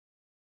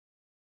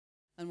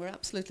And we're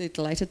absolutely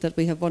delighted that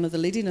we have one of the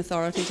leading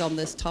authorities on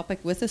this topic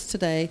with us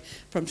today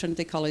from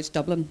Trinity College,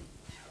 Dublin.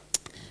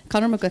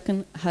 Conor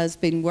McGuckin has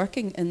been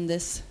working in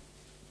this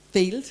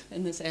field,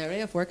 in this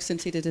area of work,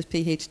 since he did his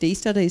PhD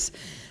studies,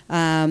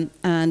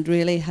 and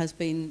really has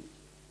been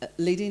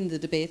leading the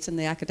debates and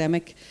the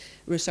academic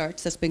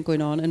research that's been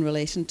going on in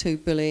relation to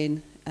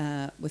bullying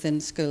within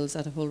schools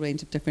at a whole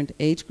range of different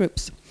age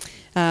groups.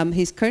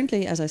 He's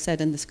currently, as I said,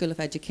 in the School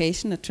of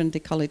Education at Trinity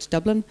College,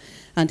 Dublin,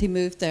 and he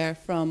moved there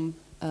from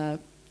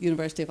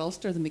University of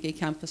Ulster, the McGee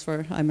campus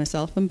where I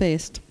myself am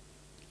based.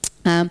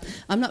 I'm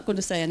not going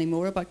to say any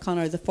more about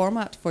Conor. The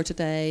format for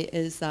today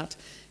is that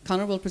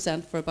Conor will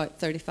present for about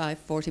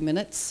 35-40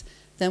 minutes.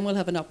 Then we'll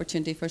have an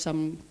opportunity for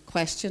some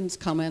questions,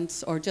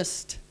 comments, or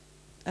just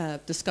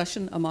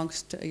discussion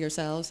amongst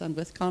yourselves and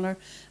with Conor.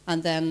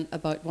 And then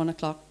about 1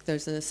 o'clock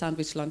there's a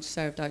sandwich lunch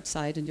served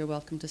outside, and you're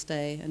welcome to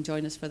stay and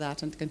join us for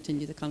that and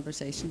continue the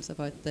conversations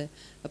about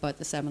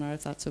the seminar,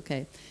 if that's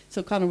okay.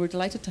 So Conor, we're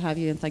delighted to have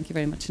you, and thank you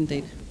very much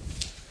indeed.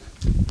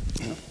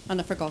 Oh, and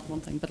I forgot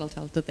one thing, but I'll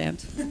tell it at the end.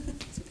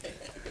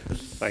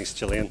 Thanks,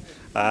 Gillian.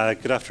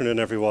 Good afternoon,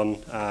 everyone.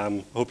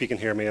 Hope you can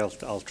hear me.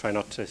 I'll try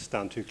not to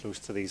stand too close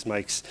to these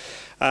mics.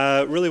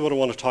 Really what I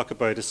want to talk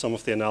about is some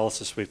of the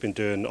analysis we've been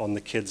doing on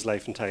the kids'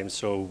 life and time,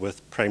 so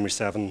with primary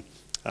 7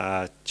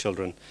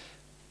 children.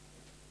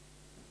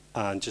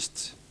 And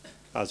just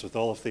as with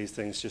all of these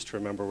things, just to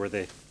remember where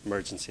the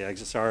emergency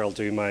exits are.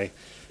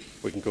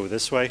 We can go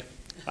this way,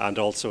 and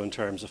also in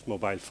terms of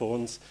mobile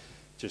phones,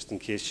 just in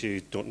case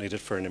you don't need it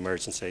for an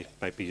emergency. It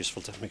might be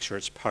useful to make sure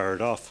it's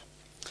powered off.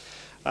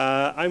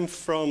 I'm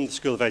from the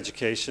School of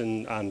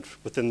Education, and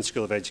within the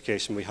School of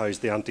Education we house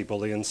the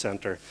Anti-Bullying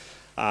Centre,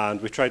 and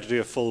we try to do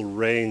a full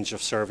range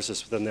of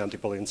services within the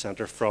Anti-Bullying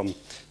Centre, from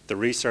the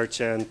research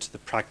end to the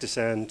practice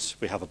end.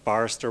 We have a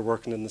barrister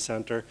working in the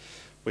centre.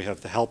 We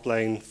have the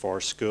helpline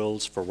for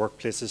schools, for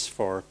workplaces,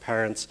 for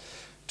parents,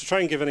 to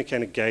try and give any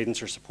kind of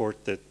guidance or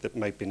support that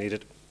might be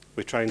needed.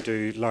 We try and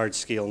do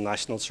large-scale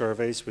national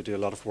surveys. We do a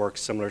lot of work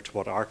similar to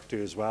what ARK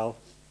do as well.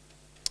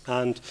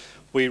 And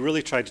we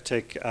really try to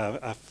take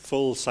a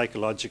full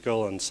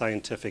psychological and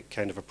scientific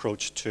kind of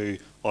approach to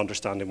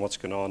understanding what's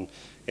going on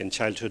in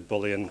childhood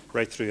bullying,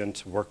 right through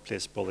into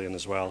workplace bullying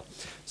as well.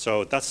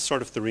 So that's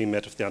sort of the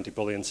remit of the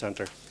Anti-Bullying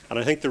Centre. And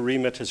I think the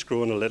remit has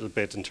grown a little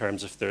bit in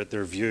terms of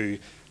their view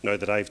now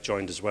that I've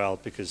joined as well,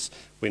 because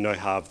we now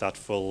have that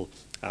full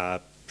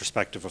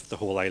perspective of the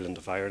whole island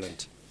of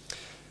Ireland.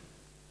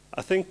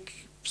 I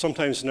think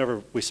sometimes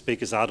whenever we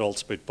speak as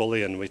adults about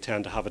bullying, we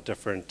tend to have a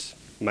different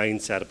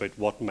mindset about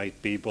what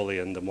might be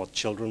bullying than what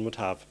children would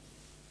have.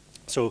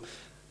 So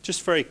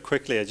just very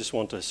quickly, I just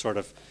want to sort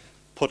of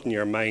put in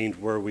your mind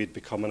where we'd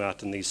be coming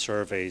at in these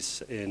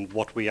surveys in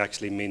what we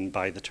actually mean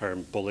by the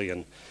term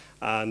bullying.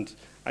 And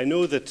I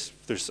know that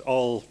there's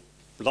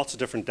lots of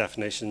different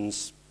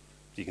definitions.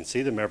 You can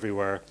see them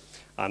everywhere.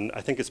 And I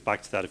think it's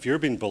back to that. If you're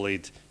being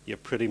bullied, you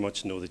pretty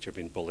much know that you're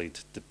being bullied.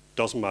 It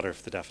doesn't matter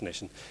if the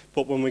definition.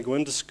 But when we go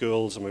into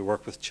schools and we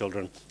work with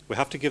children, we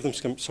have to give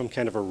them some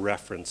kind of a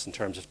reference in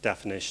terms of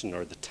definition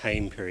or the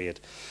time period.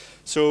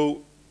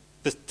 So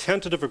the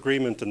tentative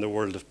agreement in the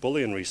world of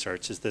bullying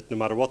research is that no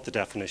matter what the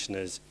definition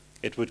is,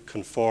 it would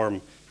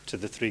conform to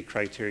the 3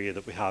 criteria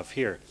that we have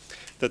here.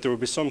 That there would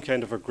be some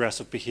kind of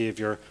aggressive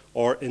behaviour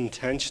or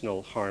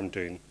intentional harm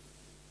doing.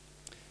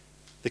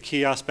 The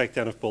key aspect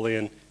then of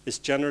bullying is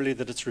generally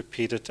that it's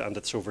repeated and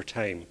it's over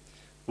time,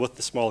 with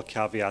the small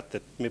caveat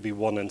that maybe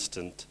one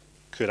incident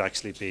could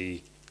actually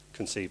be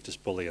conceived as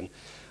bullying.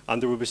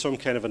 And there would be some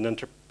kind of an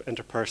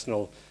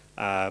interpersonal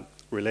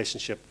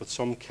relationship with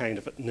some kind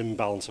of an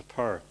imbalance of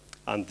power.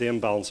 And the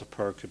imbalance of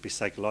power could be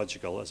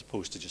psychological as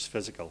opposed to just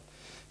physical.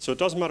 So it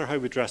doesn't matter how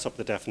we dress up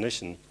the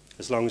definition,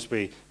 as long as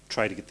we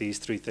try to get these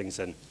 3 things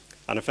in.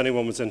 And if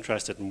anyone was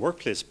interested in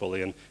workplace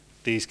bullying,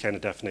 these kind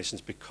of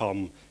definitions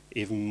become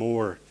even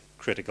more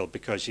critical,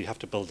 because you have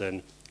to build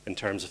in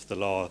terms of the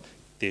law,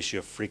 the issue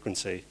of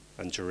frequency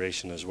and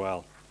duration as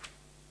well.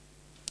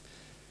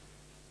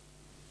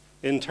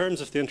 In terms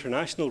of the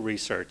international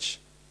research,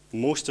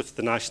 most of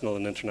the national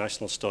and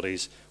international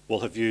studies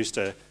will have used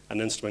an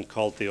instrument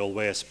called the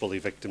Always Bully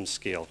Victims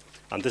Scale.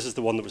 And this is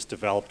the one that was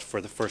developed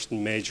for the first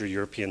major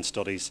European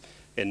studies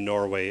in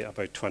Norway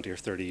about 20 or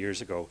 30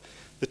 years ago.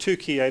 The 2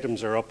 key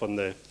items are up on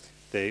the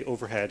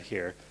overhead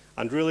here.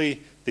 And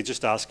really, they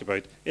just ask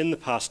about, in the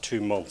past 2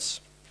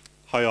 months,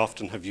 how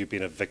often have you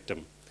been a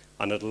victim?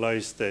 And it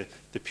allows the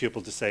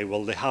pupil to say,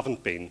 well, they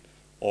haven't been,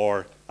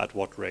 or at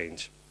what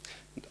range.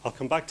 I'll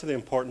come back to the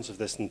importance of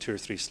this in 2 or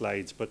 3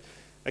 slides, but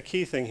a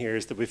key thing here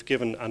is that we've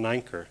given an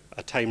anchor,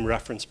 a time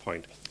reference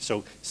point,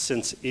 so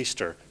since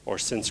Easter or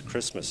since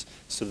Christmas,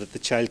 so that the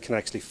child can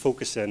actually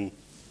focus in,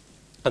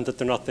 and that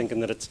they're not thinking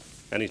that it's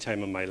any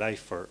time in my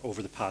life or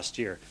over the past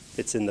year.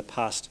 It's in the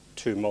past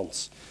 2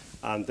 months.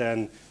 And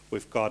then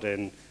we've got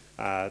in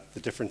the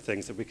different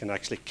things that we can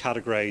actually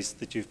categorize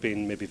that you've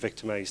been maybe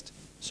victimized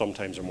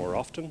sometimes or more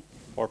often,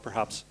 or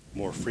perhaps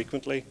more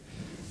frequently.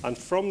 And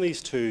from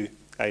these 2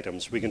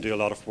 items, we can do a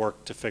lot of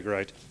work to figure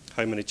out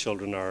how many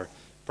children are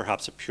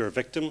perhaps a pure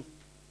victim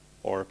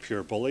or a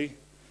pure bully,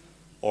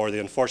 or the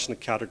unfortunate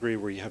category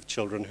where you have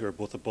children who are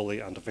both a bully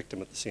and a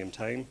victim at the same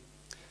time.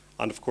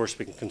 And of course,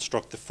 we can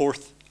construct the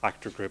fourth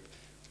actor group,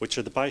 which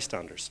are the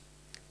bystanders.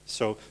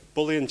 So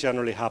bullying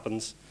generally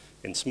happens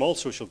in small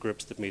social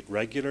groups that meet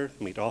regular,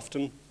 meet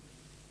often,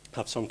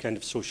 have some kind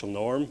of social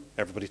norm.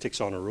 Everybody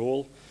takes on a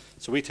role.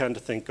 So we tend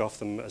to think of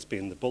them as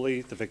being the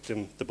bully, the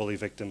victim, the bully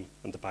victim,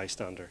 and the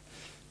bystander.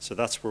 So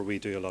that's where we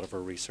do a lot of our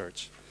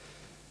research.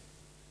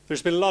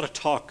 There's been a lot of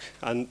talk,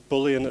 and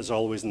bullying is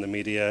always in the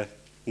media.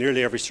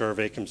 Nearly every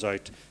survey comes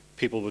out,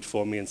 people would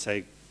phone me and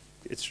say,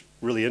 it's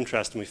really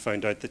interesting, we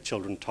found out that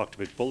children talked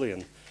about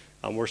bullying.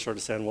 And we're sort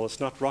of saying, well, it's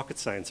not rocket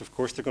science. Of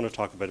course they're going to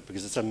talk about it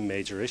because it's a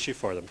major issue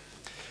for them.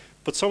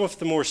 But some of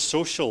the more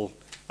social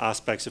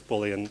aspects of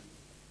bullying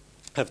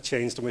have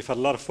changed, and we've had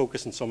a lot of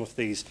focus on some of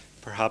these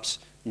perhaps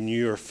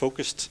newer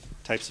focused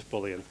types of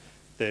bullying,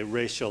 the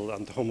racial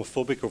and the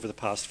homophobic over the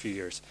past few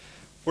years.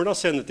 We're not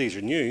saying that these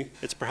are new.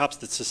 It's perhaps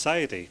that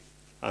society,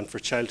 and for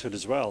childhood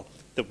as well,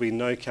 that we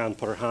now can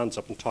put our hands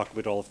up and talk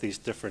about all of these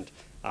different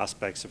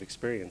aspects of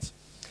experience.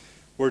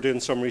 We're doing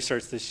some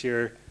research this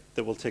year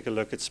that will take a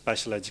look at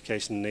special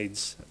education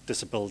needs,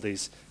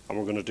 disabilities, and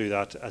we're going to do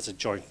that as a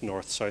joint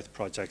north-south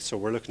project. So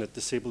we're looking at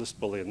disability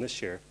bullying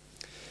this year.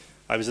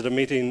 I was at a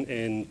meeting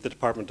in the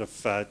Department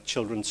of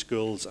Children,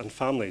 Schools and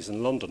Families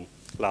in London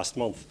last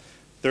month.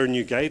 Their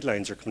new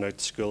guidelines are coming out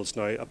to schools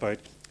now about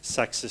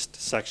sexist,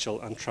 sexual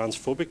and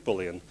transphobic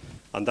bullying,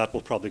 and that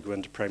will probably go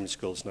into primary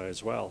schools now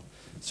as well.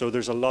 So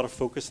there's a lot of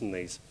focus in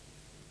these.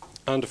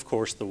 And of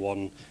course the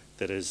one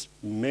that is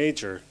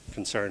major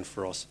concern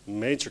for us,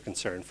 major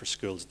concern for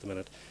schools at the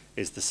minute,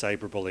 is the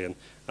cyberbullying.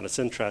 And it's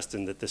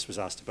interesting that this was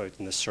asked about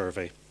in this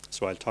survey.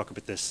 So I'll talk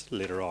about this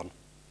later on.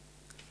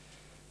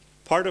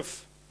 Part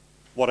of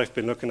what I've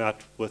been looking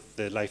at with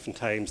the Life and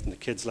Times and the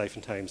kids' Life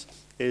and Times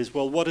is,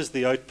 well, what is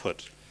the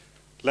output?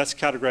 Let's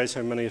categorize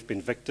how many have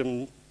been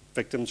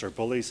victims or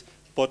bullies,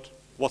 but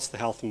what's the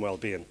health and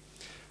well-being?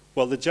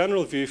 Well, the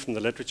general view from the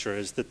literature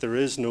is that there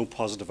is no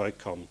positive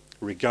outcome,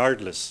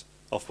 regardless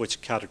of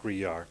which category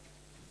you are.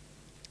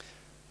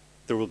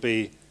 There will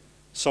be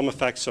some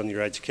effects on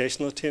your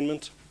educational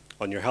attainment,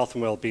 on your health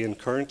and well-being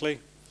currently,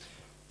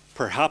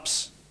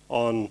 perhaps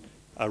on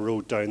a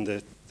road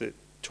down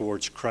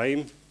towards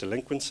crime,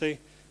 delinquency,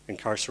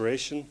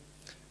 incarceration,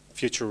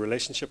 future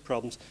relationship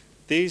problems.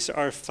 These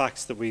are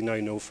facts that we now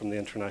know from the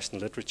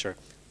international literature.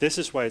 This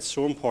is why it's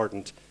so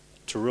important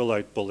to rule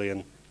out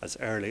bullying as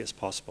early as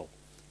possible.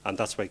 And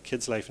that's why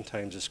Kids' Life and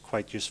Times is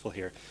quite useful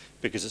here,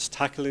 because it's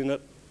tackling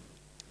it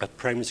at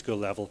primary school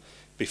level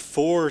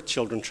before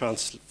children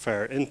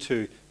transfer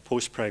into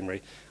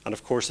post-primary. And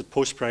of course at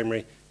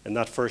post-primary, in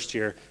that first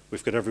year,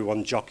 we've got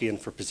everyone jockeying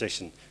for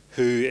position.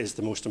 Who is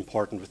the most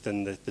important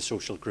within the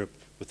social group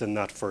within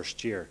that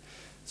first year?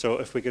 So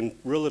if we can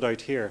rule it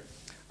out here.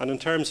 And in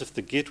terms of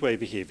the gateway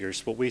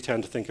behaviours, what we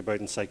tend to think about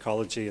in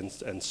psychology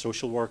and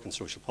social work and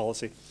social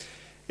policy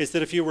is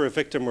that if you were a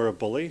victim or a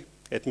bully,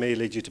 it may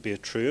lead you to be a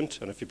truant.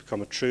 And if you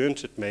become a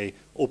truant, it may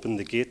open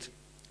the gate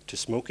to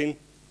smoking.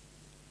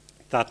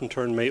 That in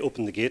turn may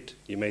open the gate.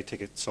 You may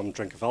take some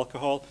drink of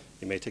alcohol,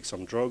 you may take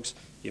some drugs,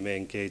 you may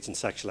engage in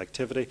sexual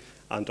activity,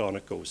 and on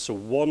it goes. So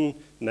one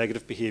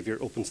negative behaviour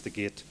opens the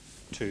gate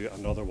to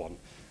another one.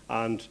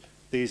 And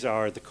these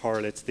are the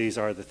correlates, these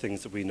are the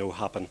things that we know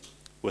happen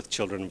with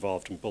children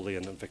involved in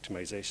bullying and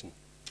victimisation.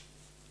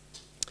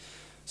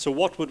 So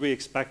what would we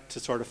expect to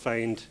sort of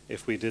find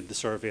if we did the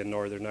survey in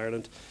Northern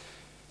Ireland?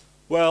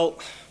 Well,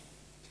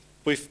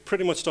 we've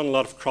pretty much done a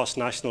lot of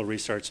cross-national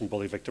research in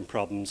bully victim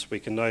problems. We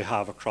can now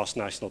have a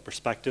cross-national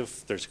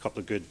perspective. There's a couple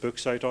of good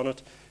books out on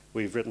it.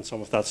 We've written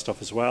some of that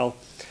stuff as well.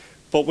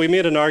 But we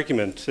made an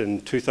argument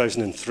in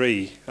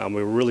 2003, and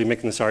we were really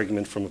making this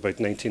argument from about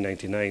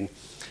 1999,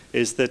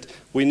 is that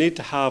we need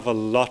to have a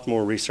lot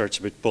more research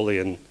about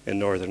bullying in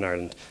Northern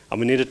Ireland. And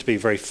we need it to be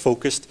very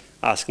focused,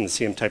 asking the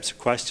same types of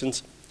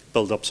questions,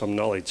 build up some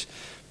knowledge.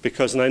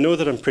 Because, and I know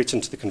that I'm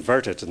preaching to the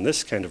converted in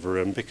this kind of a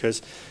room,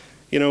 because,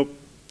 you know,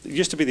 it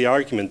used to be the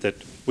argument that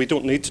we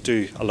don't need to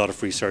do a lot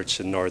of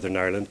research in Northern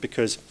Ireland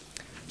because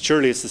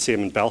surely it's the same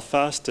in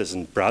Belfast as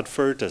in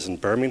Bradford, as in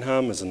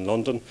Birmingham, as in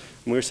London.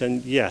 And we're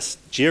saying, yes,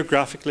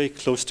 geographically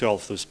close to all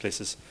of those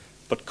places,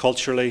 but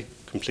culturally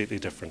completely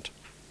different,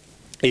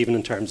 even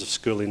in terms of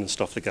schooling and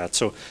stuff like that.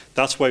 So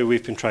that's why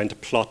we've been trying to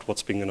plot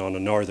what's been going on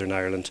in Northern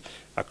Ireland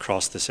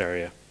across this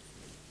area.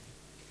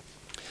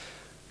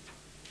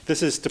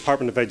 This is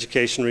Department of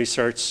Education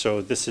research,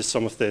 so this is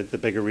some of the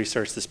bigger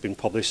research that's been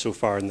published so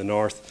far in the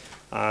north.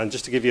 And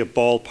just to give you a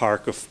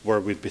ballpark of where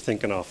we'd be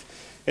thinking of.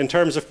 In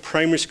terms of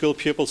primary school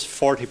pupils,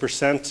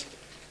 40%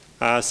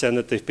 saying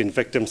that they've been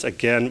victims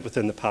again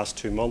within the past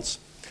 2 months.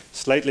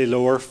 Slightly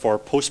lower for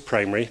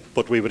post-primary,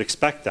 but we would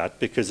expect that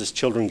because as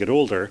children get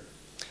older,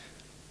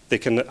 they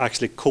can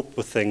actually cope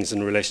with things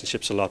in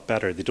relationships a lot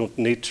better. They don't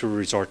need to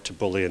resort to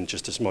bullying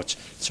just as much,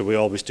 so we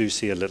always do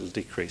see a little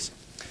decrease.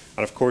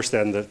 And of course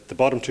then the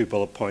bottom two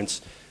bullet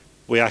points,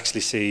 we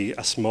actually see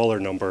a smaller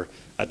number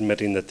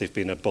admitting that they've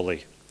been a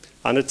bully.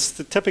 And it's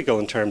typical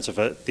in terms of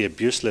the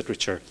abuse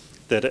literature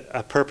that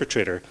a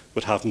perpetrator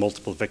would have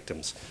multiple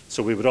victims.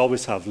 So we would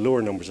always have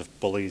lower numbers of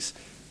bullies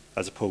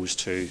as opposed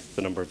to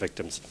the number of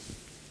victims.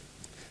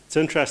 It's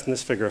interesting,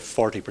 this figure of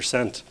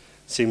 40%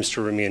 seems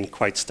to remain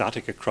quite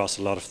static across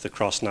a lot of the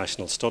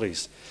cross-national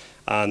studies.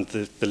 And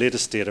the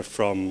latest data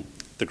from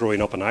the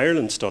Growing Up in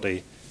Ireland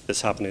study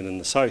that's happening in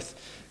the south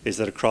is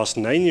that across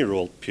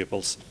 9-year-old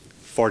pupils,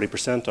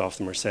 40% of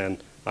them are saying,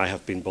 I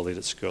have been bullied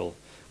at school.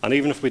 And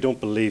even if we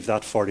don't believe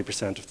that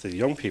 40% of the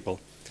young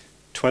people,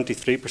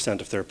 23%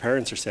 of their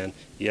parents are saying,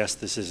 yes,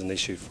 this is an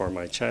issue for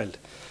my child.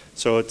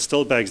 So it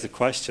still begs the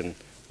question,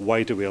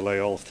 why do we allow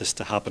all of this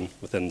to happen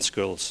within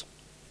schools?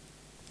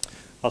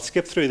 I'll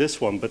skip through this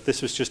one, but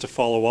this was just a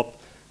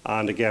follow-up,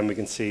 and again we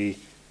can see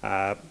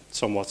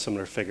somewhat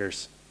similar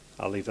figures.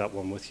 I'll leave that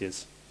one with you.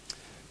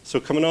 So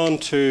coming on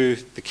to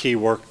the key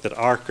work that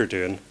ARK are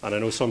doing, and I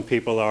know some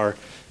people are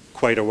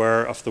quite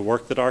aware of the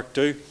work that ARK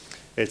do.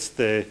 It's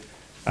the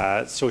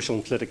Social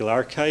and Political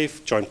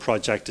Archive, joint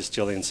project, as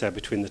Gillian said,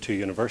 between the two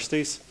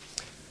universities.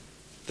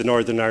 The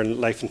Northern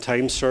Ireland Life and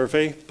Times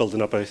survey,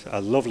 building up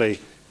a lovely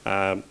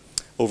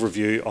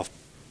overview of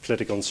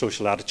political and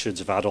social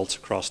attitudes of adults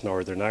across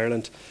Northern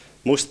Ireland.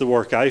 Most of the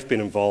work I've been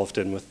involved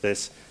in with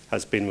this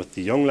has been with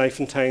the Young Life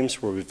and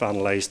Times, where we've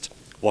analysed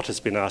what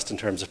has been asked in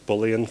terms of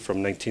bullying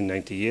from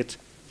 1998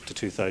 to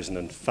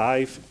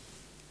 2005.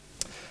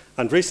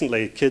 And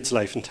recently, Kids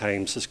Life and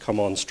Times has come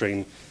on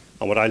stream,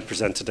 and what I'll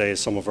present today is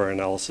some of our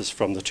analysis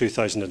from the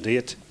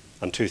 2008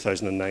 and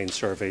 2009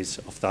 surveys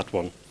of that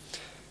one.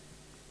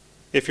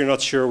 If you're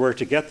not sure where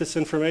to get this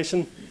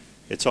information,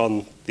 it's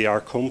on the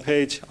ARK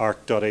homepage,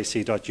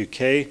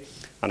 ark.ac.uk,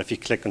 and if you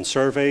click on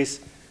surveys,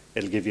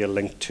 it'll give you a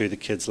link to the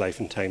Kids Life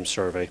and Times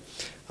survey.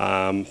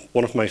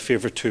 One of my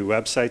favourite two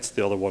websites,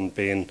 the other one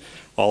being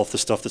all of the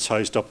stuff that's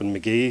housed up in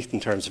McGee in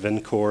terms of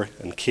InCore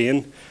and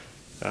Kane.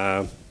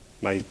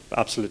 My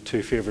absolute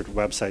two favourite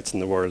websites in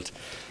the world.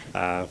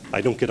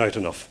 I don't get out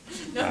enough.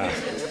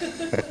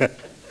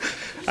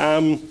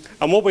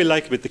 And what we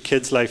like about the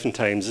Kids Life and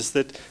Times is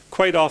that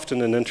quite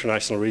often in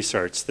international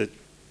research that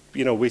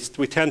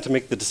we tend to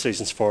make the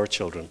decisions for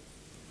children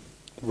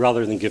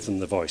rather than give them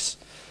the voice.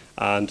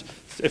 And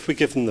if we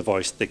give them the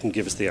voice, they can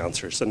give us the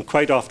answers. And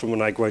quite often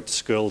when I go out to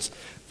schools,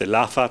 they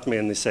laugh at me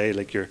and they say,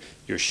 like, your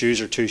shoes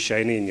are too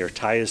shiny and your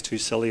tie is too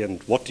silly,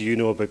 and what do you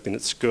know about being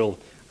at school?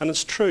 And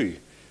it's true.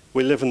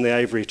 We live in the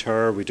ivory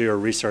tower, we do our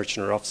research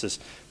in our offices,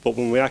 but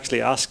when we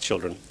actually ask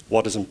children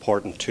what is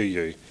important to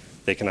you,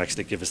 they can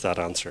actually give us that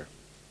answer.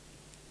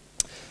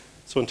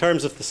 So in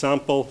terms of the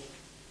sample,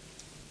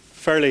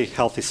 fairly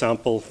healthy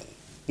sample,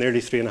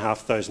 nearly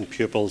 3,500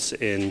 pupils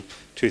in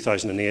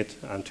 2008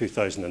 and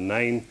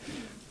 2009,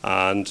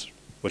 and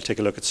we'll take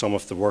a look at some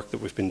of the work that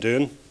we've been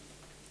doing.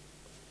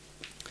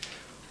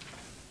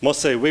 Must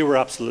say we were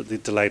absolutely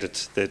delighted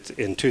that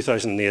in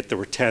 2008 there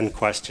were 10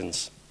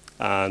 questions,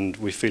 and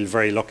we feel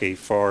very lucky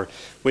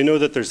we know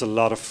that there's a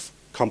lot of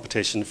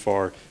competition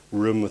for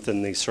room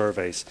within these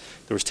surveys.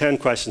 There was 10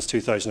 questions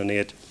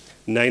 2008,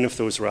 9 of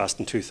those were asked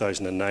in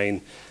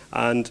 2009,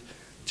 and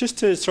just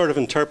to sort of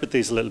interpret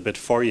these a little bit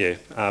for you,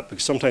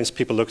 because sometimes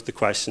people look at the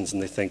questions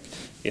and they think,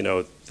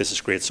 this is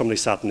great, somebody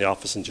sat in the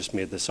office and just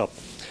made this up.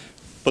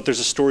 But there's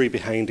a story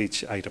behind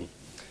each item.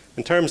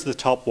 In terms of the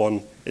top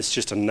one, it's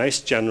just a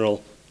nice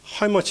general,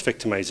 how much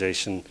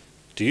victimisation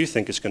do you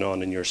think is going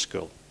on in your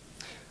school?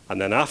 And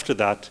then after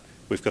that,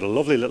 we've got a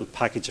lovely little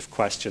package of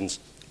questions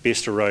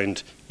based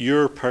around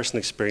your personal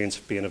experience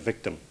of being a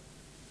victim.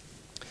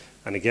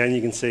 And again, you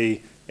can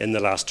see in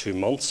the last 2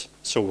 months,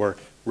 so we're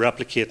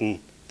replicating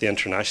the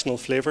international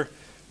flavour.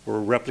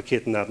 We're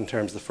replicating that in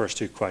terms of the first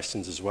 2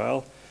 questions as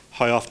well.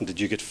 How often did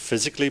you get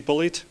physically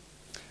bullied?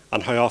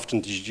 And how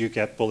often did you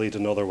get bullied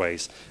in other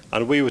ways?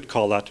 And we would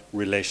call that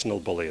relational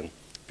bullying.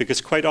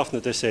 Because quite often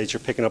at this age, you're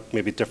picking up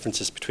maybe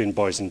differences between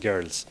boys and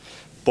girls.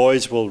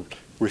 Boys will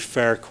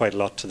refer quite a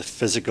lot to the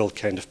physical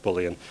kind of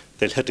bullying.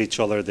 They'll hit each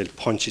other, they'll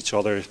punch each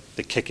other,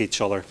 they kick each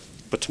other,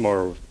 but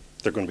tomorrow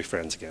they're going to be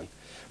friends again.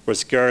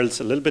 Whereas girls,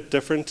 a little bit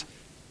different,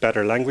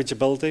 better language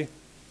ability.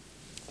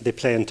 They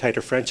play in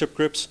tighter friendship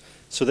groups,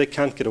 so they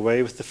can't get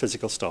away with the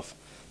physical stuff.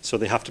 So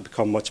they have to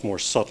become much more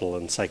subtle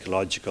and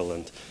psychological,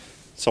 and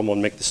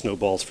someone make the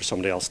snowballs for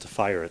somebody else to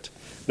fire it.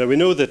 Now we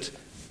know that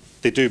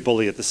they do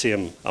bully at the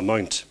same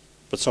amount,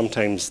 but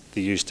sometimes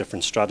they use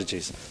different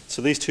strategies.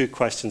 So these 2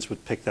 questions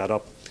would pick that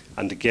up,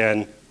 and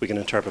again, we can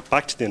interpret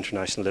back to the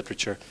international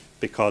literature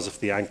because of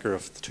the anchor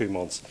of the 2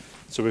 months.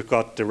 So we've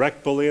got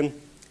direct bullying,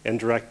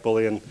 indirect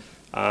bullying,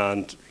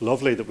 and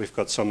lovely that we've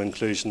got some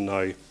inclusion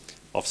now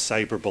of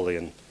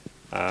cyberbullying.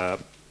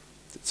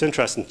 It's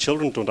interesting,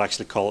 children don't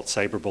actually call it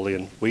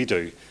cyberbullying, we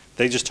do.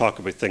 They just talk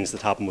about things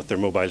that happen with their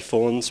mobile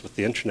phones, with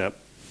the internet,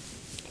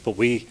 but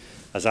we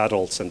as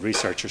adults and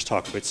researchers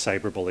talk about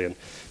cyberbullying.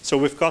 So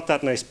we've got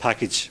that nice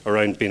package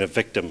around being a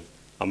victim,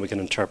 and we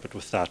can interpret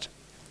with that.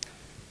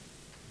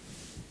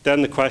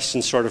 Then the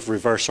questions sort of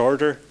reverse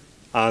order,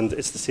 and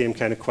it's the same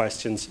kind of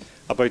questions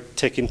about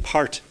taking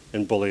part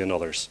in bullying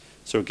others.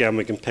 So again,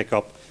 we can pick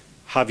up,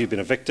 have you been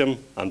a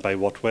victim, and by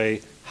what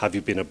way? Have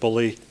you been a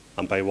bully,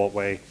 and by what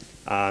way?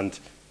 And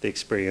the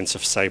experience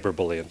of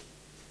cyberbullying.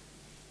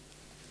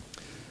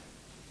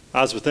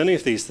 As with any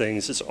of these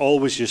things, it's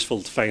always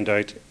useful to find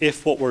out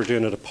if what we're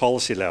doing at a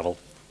policy level,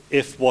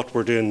 if what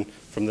we're doing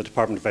from the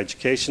Department of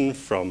Education,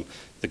 from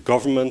the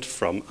government,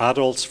 from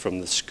adults, from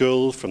the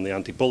school, from the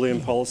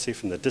anti-bullying policy,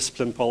 from the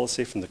discipline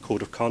policy, from the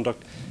code of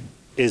conduct,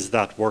 is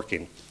that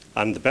working?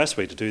 And the best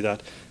way to do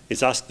that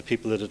is ask the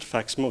people that it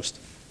affects most.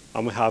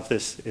 And we have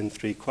this in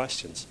 3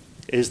 questions.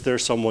 Is there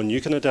someone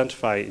you can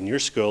identify in your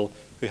school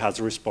who has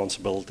a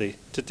responsibility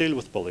to deal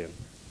with bullying?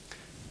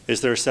 Is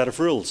there a set of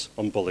rules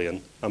on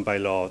bullying? And by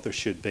law, there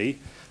should be.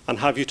 And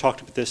have you talked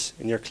about this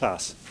in your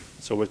class?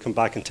 So we'll come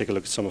back and take a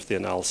look at some of the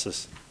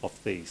analysis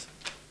of these.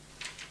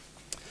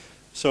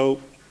 So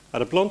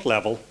at a blunt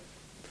level,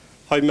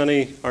 how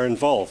many are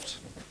involved?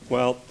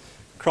 Well,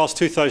 across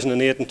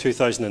 2008 and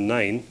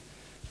 2009,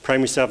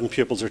 primary 7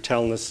 pupils are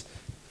telling us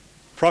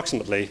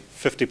approximately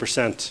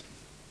 50%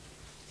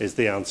 is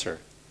the answer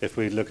if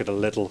we look at a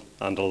little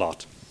and a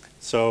lot.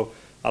 So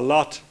a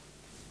lot,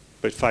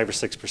 about 5 or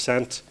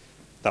 6%,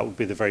 that would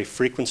be the very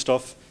frequent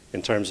stuff.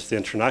 In terms of the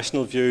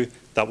international view,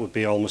 that would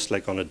be almost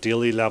like on a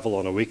daily level,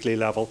 on a weekly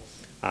level,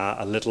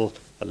 a little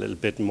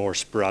bit more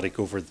sporadic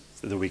over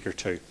the week or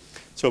two.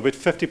 So about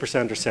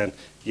 50% are saying,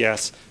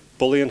 yes,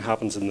 bullying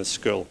happens in the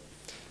school.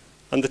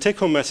 And the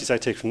take-home message I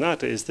take from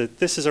that is that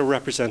this is a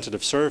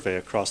representative survey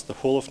across the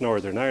whole of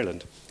Northern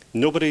Ireland.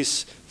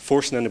 Nobody's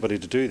forcing anybody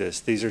to do this.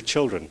 These are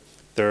children.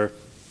 They're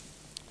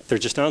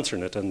just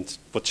answering it, and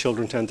what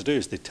children tend to do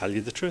is they tell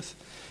you the truth.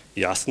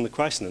 You ask them the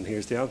question, and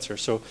here's the answer.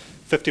 So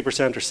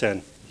 50% are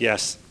saying,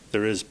 yes,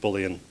 there is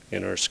bullying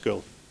in our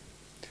school.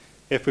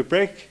 If we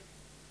break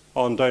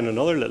on down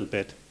another little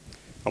bit,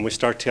 and we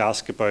start to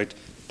ask about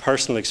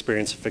personal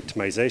experience of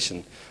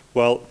victimization,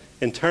 well,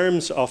 in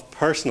terms of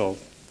personal,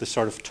 the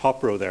sort of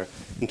top row there,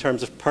 in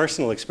terms of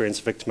personal experience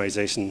of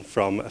victimization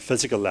from a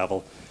physical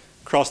level,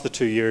 across the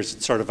 2 years,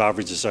 it sort of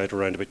averages out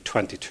around about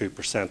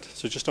 22%,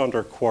 so just under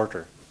a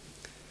quarter.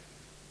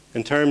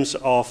 In terms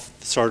of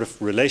sort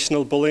of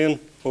relational bullying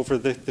over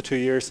the 2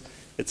 years,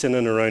 it's in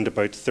and around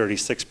about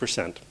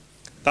 36%.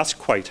 That's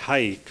quite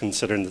high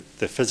considering that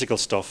the physical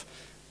stuff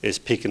is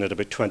peaking at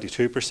about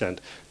 22%.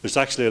 There's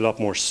actually a lot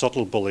more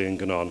subtle bullying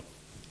going on.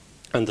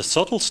 And the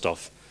subtle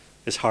stuff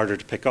is harder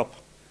to pick up.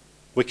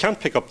 We can't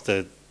pick up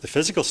the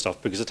physical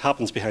stuff because it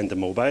happens behind the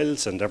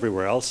mobiles and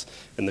everywhere else,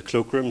 in the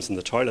cloakrooms and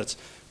the toilets.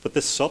 But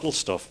this subtle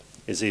stuff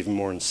is even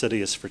more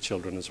insidious for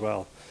children as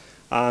well.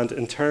 And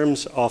in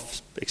terms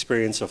of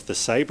experience of the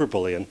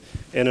cyberbullying,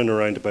 in and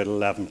around about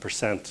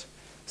 11%.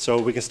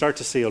 So we can start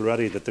to see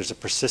already that there's a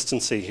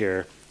persistency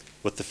here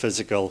with the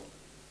physical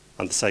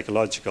and the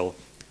psychological,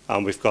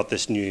 and we've got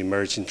this new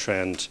emerging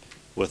trend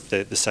with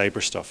the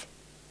cyber stuff.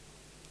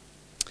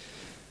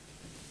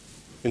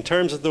 In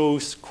terms of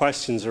those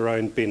questions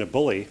around being a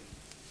bully,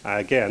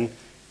 again,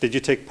 did you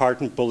take part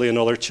in bullying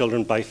other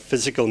children by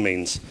physical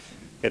means?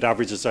 It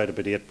averages out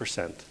about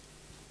 8%.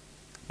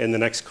 In the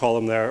next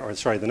column there, or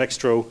sorry, the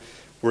next row,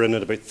 we're in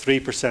at about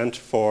 3%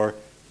 for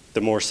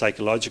the more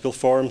psychological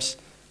forms,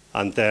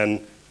 and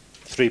then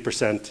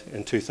 3%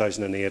 in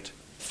 2008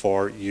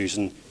 for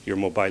using your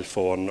mobile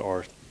phone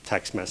or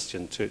text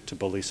messaging to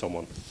bully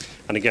someone.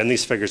 And again,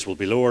 these figures will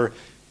be lower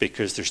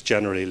because there's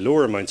generally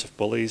lower amounts of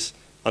bullies,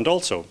 and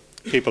also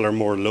people are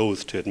more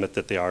loath to admit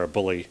that they are a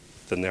bully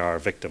than they are a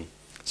victim.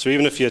 So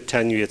even if you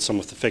attenuate some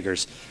of the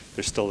figures,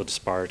 there's still a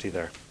disparity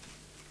there.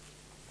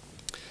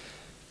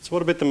 So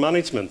what about the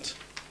management?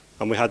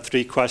 And we had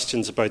 3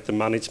 questions about the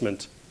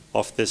management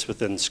of this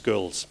within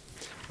schools.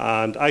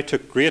 And I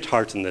took great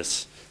heart in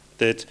this,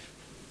 that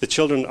the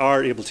children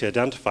are able to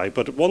identify,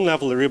 but at one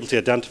level they're able to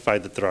identify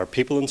that there are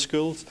people in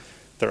schools,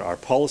 there are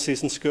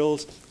policies in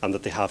schools, and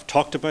that they have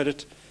talked about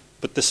it.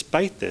 But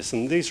despite this,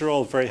 and these are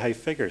all very high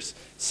figures,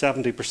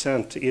 70%,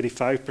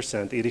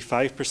 85%,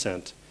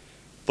 85%,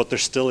 but they're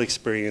still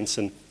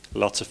experiencing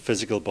lots of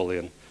physical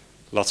bullying,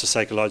 lots of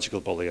psychological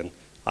bullying,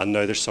 and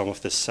now there's some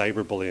of this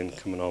cyberbullying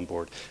coming on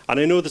board. And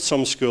I know that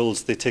some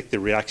schools, they take the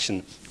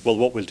reaction, well,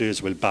 what we'll do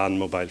is we'll ban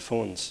mobile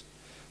phones.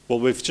 Well,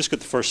 we've just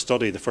got the first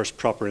study, the first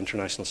proper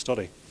international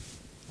study,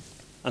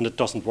 and it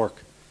doesn't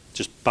work.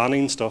 Just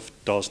banning stuff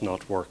does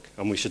not work,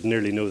 and we should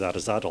nearly know that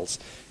as adults.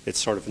 It's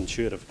sort of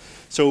intuitive.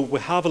 So we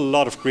have a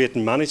lot of great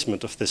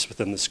management of this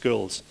within the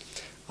schools.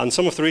 And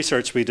some of the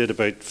research we did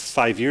about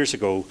 5 years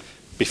ago,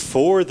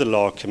 before the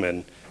law came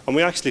in, and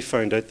we actually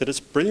found out that it's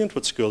brilliant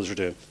what schools are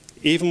doing.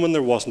 Even when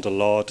there wasn't a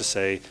law to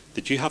say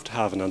that you have to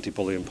have an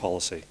anti-bullying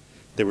policy,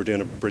 they were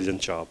doing a brilliant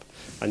job.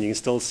 And you can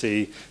still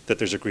see that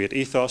there's a great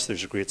ethos,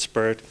 there's a great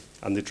spirit,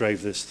 and they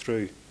drive this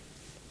through.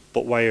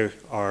 But why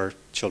are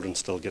children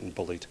still getting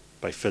bullied?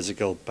 By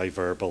physical, by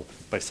verbal,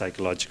 by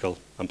psychological,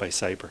 and by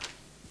cyber.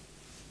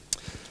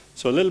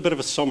 So a little bit of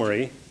a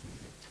summary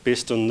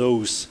based on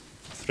those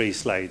 3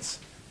 slides.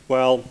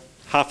 Well,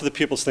 half of the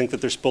pupils think that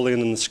there's bullying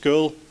in the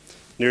school.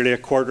 Nearly a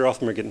quarter of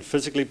them are getting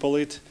physically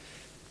bullied.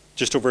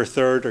 Just over a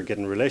third are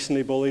getting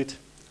relationally bullied,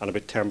 and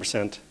about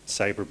 10%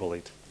 cyber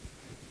bullied.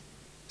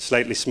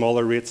 Slightly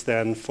smaller rates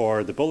then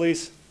for the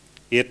bullies.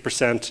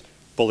 8%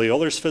 bully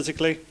others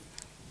physically,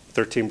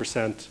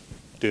 13%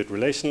 do it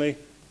relationally,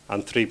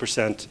 and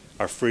 3%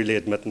 are freely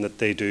admitting that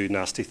they do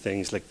nasty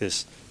things like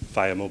this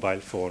via mobile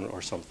phone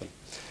or something.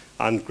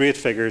 And great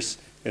figures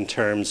in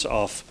terms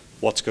of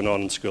what's going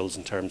on in schools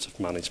in terms of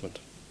management.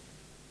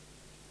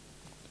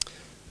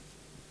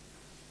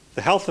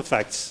 The health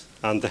effects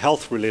and the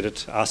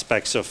health-related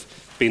aspects of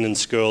being in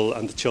school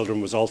and the children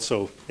was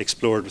also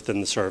explored within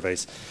the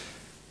surveys.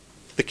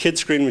 The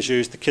Kidscreen was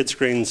used. The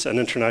Kidscreen's an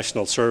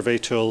international survey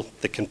tool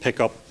that can pick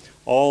up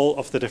all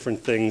of the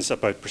different things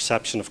about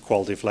perception of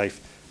quality of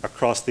life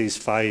across these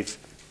five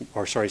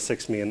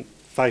main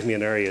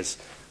areas,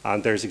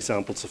 and there's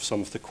examples of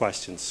some of the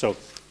questions. So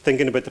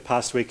thinking about the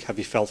past week, have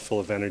you felt full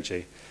of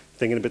energy?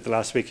 Thinking about the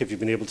last week, have you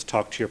been able to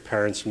talk to your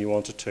parents when you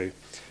wanted to?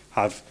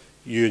 Have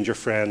you and your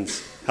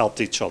friends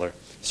helped each other?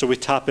 So we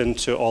tap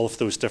into all of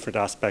those different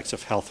aspects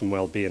of health and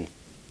well-being.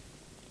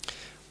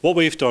 What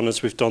we've done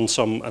is we've done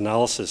some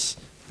analysis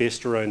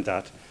based around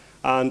that,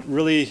 and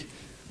really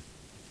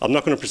I'm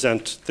not going to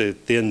present the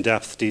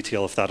in-depth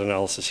detail of that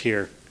analysis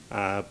here,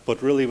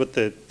 but really what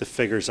the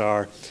figures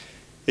are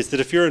is that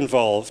if you're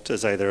involved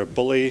as either a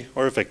bully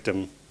or a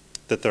victim,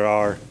 that there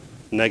are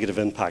negative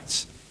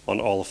impacts on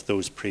all of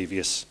those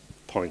previous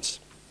points.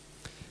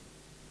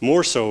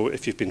 More so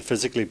if you've been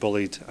physically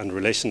bullied and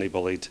relationally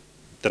bullied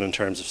than in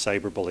terms of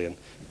cyberbullying,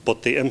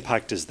 but the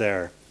impact is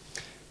there.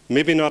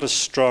 Maybe not as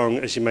strong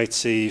as you might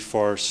see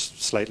for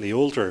slightly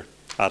older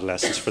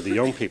adolescents, for the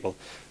young people,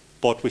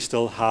 but we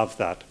still have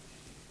that.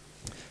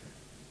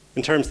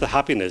 In terms of the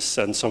happiness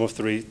and some of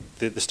the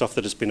stuff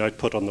that has been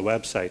output on the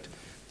website,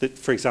 that,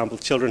 for example,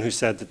 children who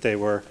said that they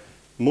were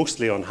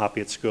mostly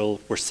unhappy at school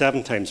were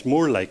 7 times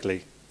more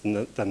likely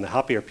than the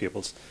happier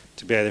pupils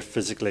to be either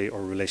physically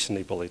or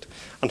relationally bullied.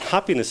 And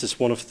happiness is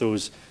one of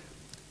those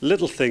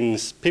little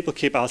things. People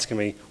keep asking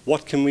me,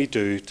 what can we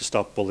do to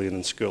stop bullying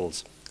in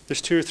schools?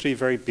 There's 2 or 3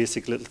 very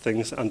basic little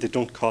things, and they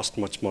don't cost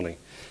much money.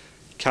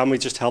 Can we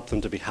just help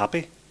them to be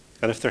happy?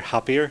 And if they're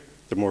happier,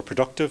 they're more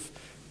productive,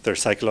 they're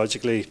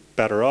psychologically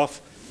better off,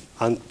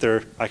 and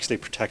they're actually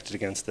protected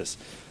against this.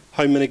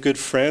 How many good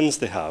friends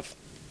they have.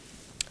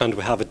 And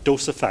we have a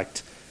dose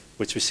effect,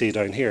 which we see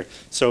down here.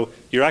 So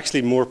you're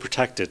actually more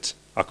protected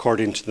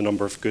according to the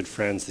number of good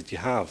friends that you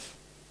have.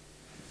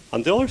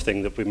 And the other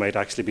thing that we might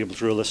actually be able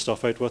to rule this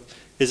stuff out with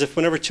is if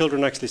whenever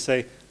children actually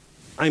say,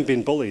 I'm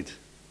being bullied,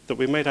 that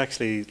we might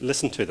actually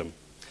listen to them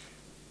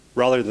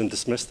rather than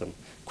dismiss them.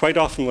 Quite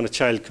often when a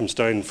child comes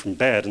down from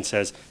bed and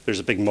says, there's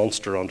a big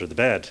monster under the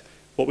bed,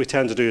 what we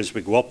tend to do is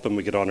we go up and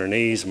we get on our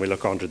knees and we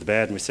look under the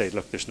bed and we say,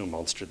 look, there's no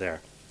monster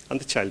there. And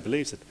the child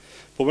believes it.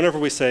 But whenever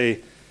we say,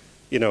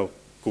 you know,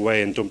 go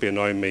away and don't be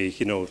annoying me,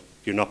 you know,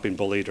 you're not being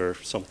bullied or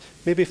something,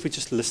 maybe if we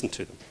just listen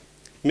to them.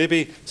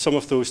 Maybe some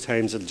of those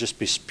times it'll just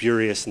be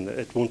spurious and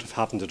it won't have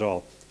happened at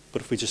all.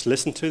 But if we just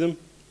listen to them,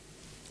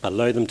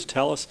 allow them to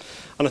tell us.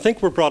 And I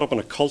think we're brought up in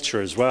a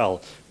culture as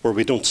well where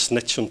we don't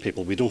snitch on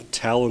people, we don't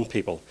tell on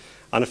people.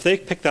 And if they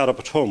pick that up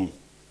at home,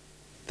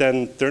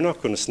 then they're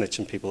not going to snitch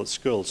on people at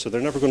school. So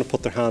they're never going to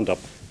put their hand up.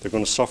 They're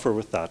going to suffer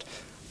with that.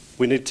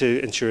 We need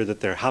to ensure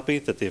that they're happy,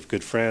 that they have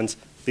good friends.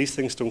 These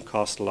things don't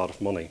cost a lot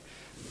of money,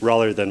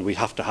 rather than we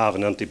have to have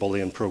an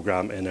anti-bullying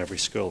program in every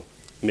school.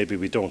 Maybe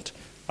we don't.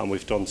 And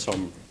we've done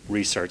some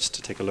research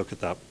to take a look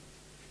at that.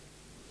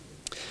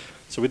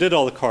 So we did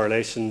all the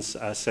correlations.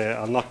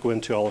 I'll not go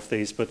into all of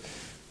these, but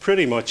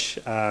pretty much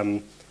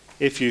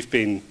if you've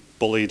been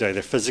bullied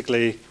either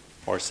physically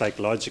or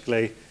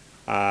psychologically,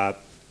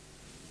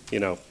 you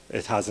know,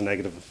 it has a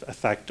negative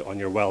effect on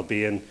your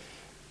well-being,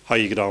 how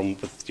you get on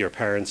with your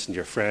parents and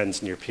your friends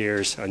and your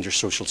peers and your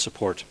social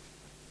support.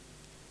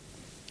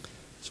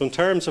 So in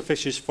terms of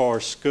issues for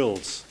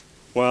schools,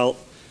 well,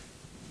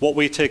 what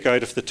we take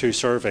out of the 2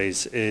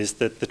 surveys is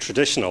that the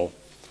traditional,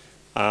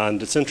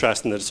 and it's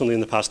interesting that it's only in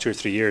the past 2 or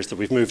 3 years that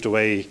we've moved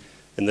away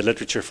in the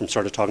literature from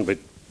sort of talking about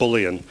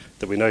bullying,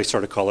 that we now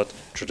sort of call it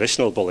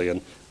traditional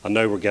bullying, and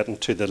now we're getting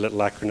to the little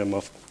acronym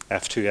of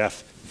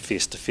F2F,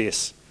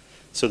 face-to-face.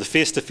 So the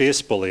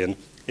face-to-face bullying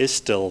is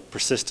still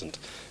persistent.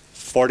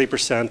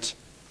 40%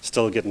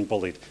 still getting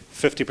bullied.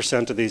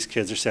 50% of these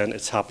kids are saying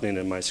it's happening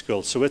in my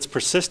school. So it's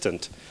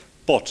persistent,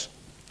 but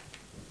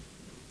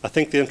I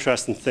think the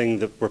interesting thing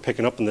that we're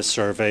picking up in this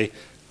survey,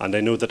 and I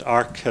know that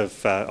ARK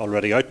have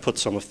already output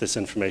some of this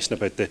information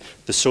about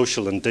the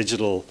social and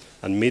digital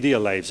and media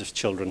lives of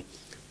children,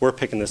 we're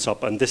picking this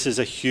up, and this is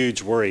a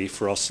huge worry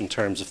for us in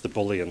terms of the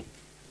bullying.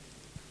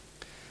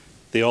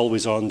 The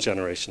always-on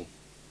generation.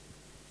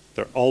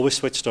 They're always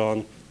switched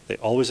on, they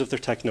always have their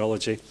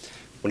technology.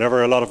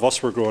 Whenever a lot of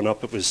us were growing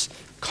up, it was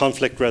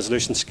conflict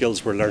resolution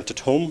skills were learnt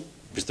at home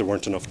because there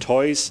weren't enough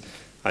toys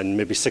and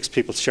maybe 6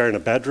 people sharing a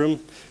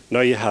bedroom.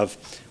 Now you have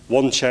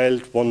 1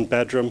 child, 1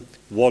 bedroom,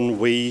 1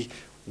 Wii,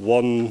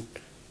 1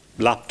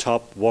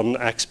 laptop, 1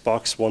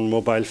 Xbox, 1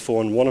 mobile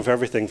phone, 1 of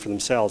everything for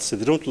themselves. So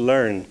they don't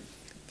learn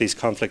these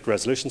conflict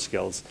resolution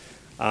skills,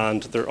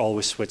 and they're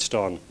always switched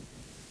on.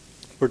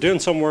 We're doing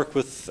some work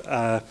with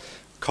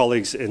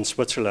colleagues in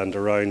Switzerland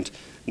around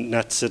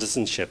net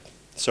citizenship.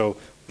 So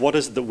what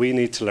is it that we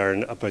need to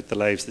learn about the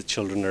lives that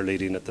children are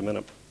leading at the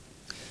minute?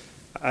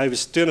 I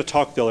was doing a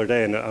talk the other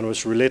day and I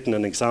was relating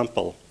an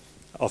example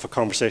of a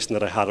conversation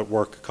that I had at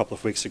work a couple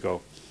of weeks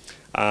ago.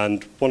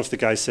 And one of the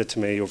guys said to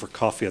me over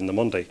coffee on the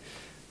Monday,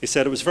 he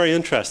said it was very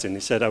interesting. He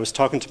said, I was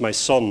talking to my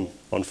son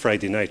on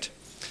Friday night.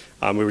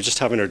 We were just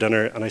having our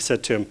dinner and I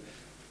said to him,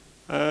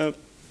 have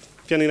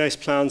you any nice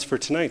plans for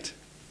tonight?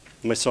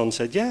 And my son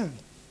said, yeah,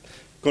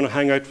 going to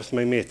hang out with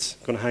my mates,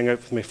 going to hang out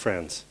with my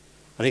friends.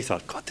 And he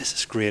thought, God, this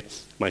is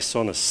great. My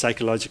son is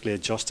psychologically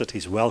adjusted,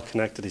 he's well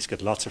connected, he's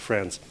got lots of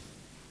friends.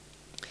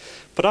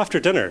 But after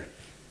dinner,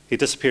 he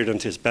disappeared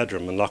into his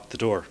bedroom and locked the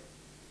door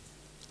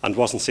and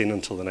wasn't seen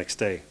until the next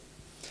day.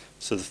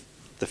 So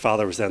the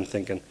father was then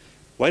thinking,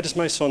 why does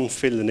my son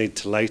feel the need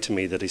to lie to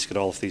me that he's got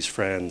all of these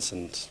friends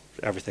and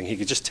everything? He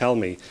could just tell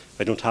me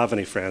I don't have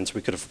any friends.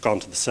 We could have gone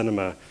to the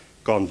cinema,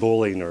 gone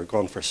bowling, or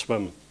gone for a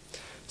swim.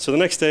 So the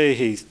next day,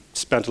 he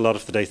spent a lot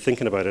of the day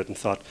thinking about it and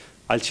thought,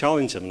 I'll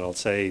challenge him and I'll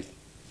say,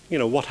 you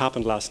know, what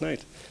happened last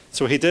night?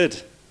 So he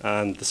did.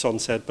 And the son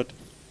said, but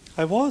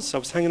I was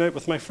hanging out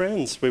with my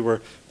friends. We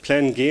were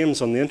playing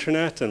games on the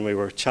internet and we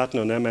were chatting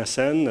on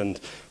MSN and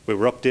we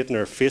were updating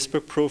our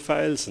Facebook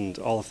profiles and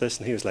all of this.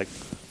 And he was like,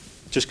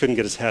 just couldn't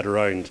get his head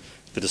around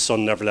that his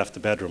son never left the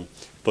bedroom,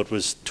 but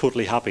was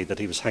totally happy that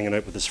he was hanging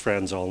out with his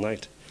friends all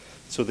night.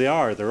 So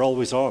they're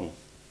always on.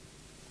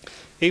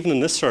 Even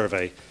in this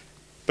survey,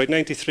 about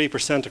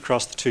 93%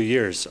 across the 2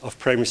 years of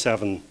primary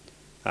 7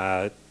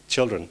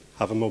 children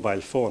have a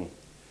mobile phone.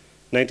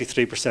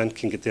 93%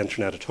 can get the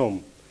internet at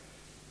home,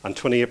 and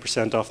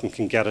 28% of them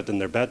can get it in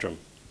their bedroom.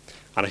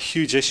 And a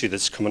huge issue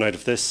that's coming out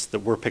of this that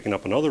we're picking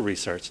up in other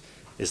research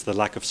is the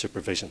lack of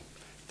supervision,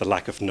 the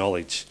lack of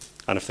knowledge.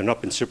 And if they're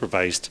not being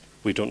supervised,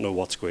 we don't know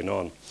what's going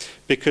on.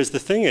 Because the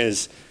thing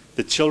is,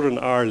 the children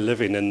are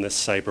living in this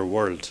cyber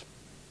world.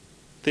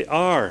 They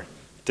are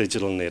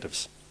digital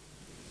natives.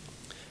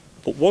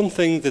 But one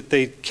thing that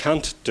they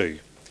can't do,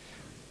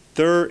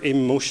 their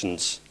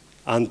emotions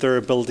and their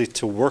ability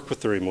to work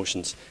with their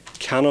emotions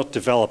cannot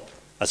develop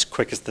as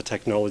quick as the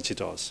technology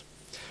does.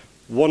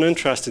 One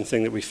interesting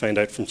thing that we find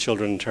out from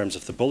children in terms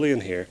of the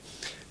bullying here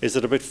is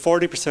that about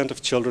 40%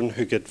 of children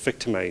who get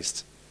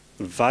victimized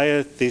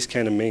via these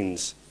kind of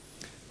means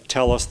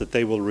tell us that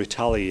they will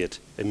retaliate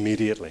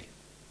immediately.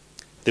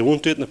 They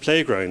won't do it in the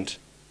playground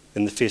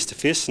in the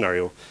face-to-face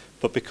scenario,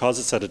 but because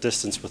it's at a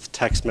distance with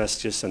text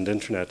messages and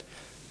internet,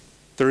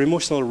 their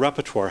emotional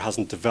repertoire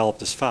hasn't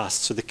developed as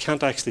fast, so they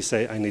can't actually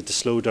say, I need to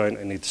slow down,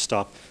 I need to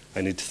stop,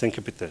 I need to think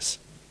about this.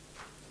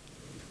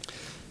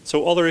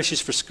 So other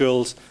issues for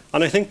schools,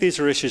 and I think these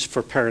are issues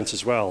for parents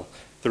as well.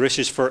 They're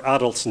issues for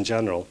adults in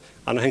general,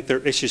 and I think they're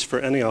issues for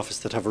any office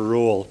that have a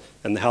role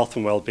in the health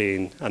and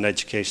well-being and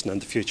education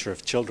and the future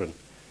of children.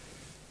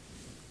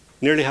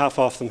 Nearly half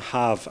of them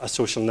have a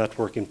social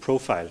networking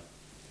profile,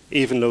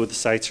 even though the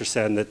sites are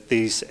saying that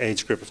these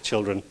age group of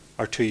children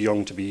are too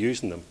young to be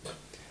using them.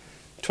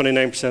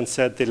 29%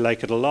 said they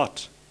like it a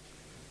lot.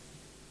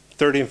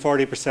 30 and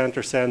 40%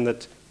 are saying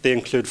that they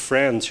include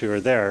friends who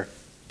are there,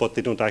 but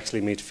they don't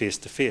actually meet face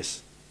to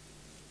face.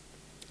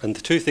 And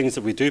the two things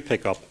that we do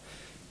pick up,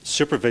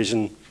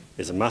 supervision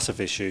is a massive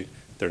issue.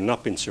 They're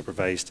not being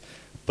supervised.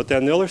 But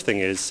then the other thing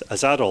is,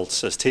 as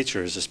adults, as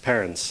teachers, as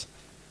parents,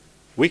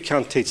 we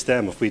can't teach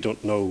them if we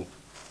don't know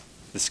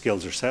the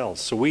skills ourselves.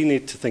 So we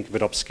need to think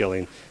about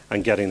upskilling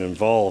and getting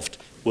involved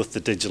with the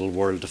digital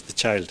world of the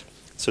child.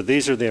 So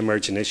these are the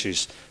emerging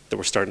issues that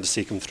we're starting to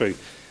see come through.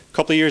 A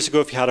couple of years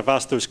ago, if you had have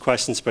asked those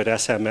questions about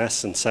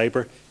SMS and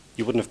cyber,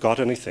 you wouldn't have got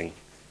anything.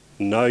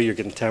 Now you're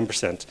getting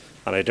 10%.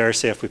 And I dare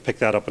say if we pick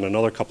that up in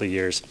another couple of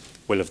years,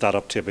 we'll have that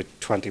up to about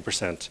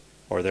 20%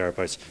 or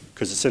thereabouts,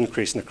 because it's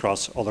increasing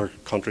across other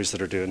countries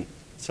that are doing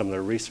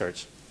similar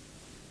research.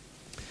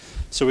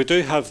 So we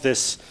do have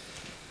this,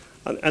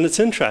 and it's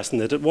interesting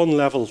that at one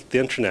level, the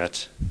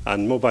internet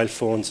and mobile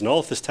phones and all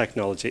of this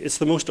technology, it's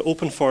the most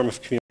open form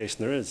of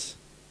communication there is.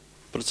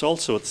 But it's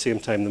also at the same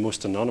time the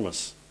most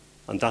anonymous,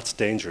 and that's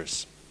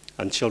dangerous.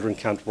 And children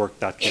can't work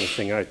that kind of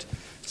thing out.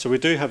 So we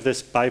do have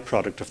this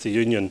byproduct of the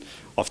union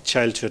of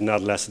childhood and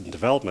adolescent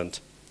development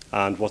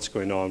and what's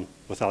going on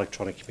with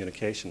electronic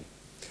communication.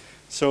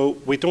 So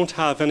we don't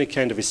have any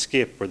kind of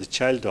escape where the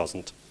child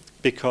doesn't,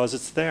 because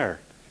it's there.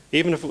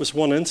 Even if it was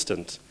one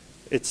instant,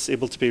 it's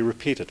able to be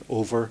repeated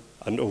over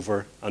and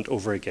over and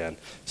over again.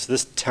 So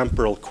this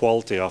temporal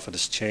quality of it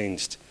has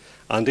changed.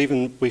 And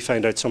even we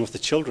find out some of the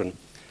children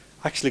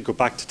actually go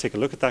back to take a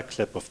look at that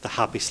clip of the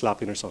happy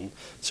slapping or something.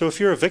 So if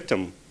you're a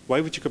victim, why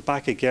would you go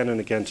back again and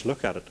again to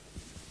look at it?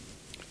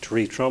 To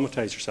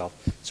re-traumatize yourself.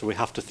 So we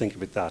have to think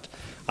about that.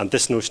 And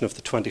this notion of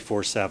the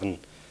 24/7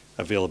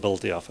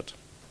 availability of it.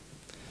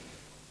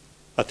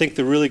 I think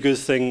the really good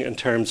thing in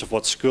terms of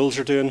what schools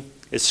are doing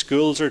is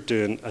schools are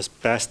doing as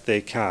best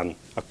they can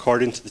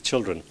according to the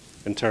children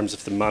in terms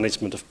of the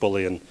management of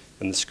bullying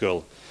in the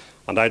school.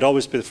 And I'd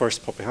always be the first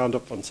to put my hand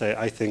up and say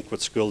I think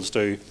what schools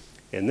do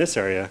in this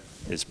area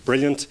is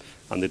brilliant,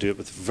 and they do it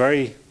with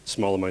very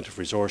small amount of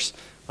resource,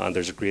 and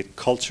there's a great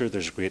culture,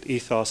 there's a great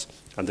ethos,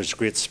 and there's a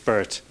great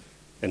spirit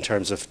in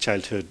terms of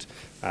childhood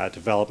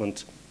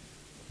development,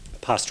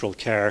 pastoral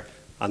care,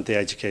 and the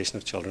education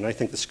of children. I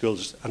think the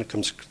schools, and it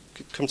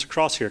comes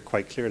across here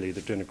quite clearly.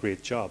 They're doing a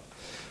great job.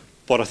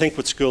 But I think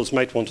what schools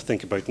might want to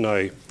think about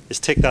now is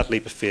take that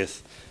leap of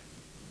faith,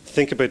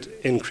 think about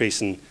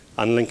increasing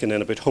and linking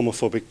in about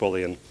homophobic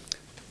bullying,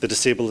 the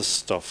disabled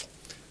stuff,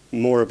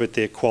 more about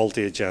the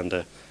equality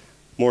agenda,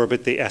 more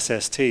about the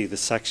SST, the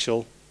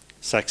sexual,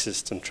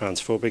 sexist and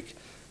transphobic,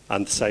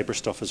 and the cyber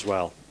stuff as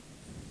well.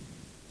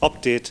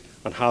 Update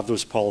and have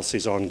those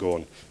policies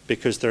ongoing,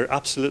 because they're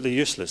absolutely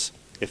useless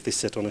if they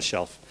sit on a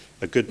shelf.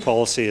 A good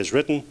policy is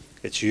written,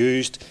 it's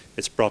used,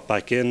 it's brought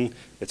back in,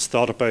 it's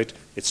thought about,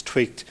 it's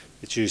tweaked,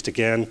 it's used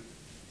again,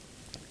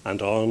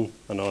 and on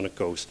it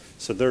goes.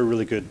 So they're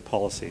really good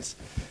policies.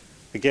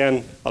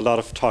 Again, a lot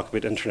of talk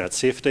about internet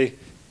safety.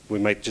 We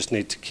might just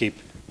need to keep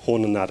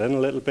honing that in a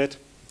little bit.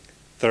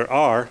 There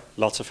are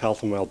lots of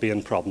health and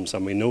well-being problems,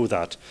 and we know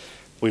that.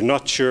 We're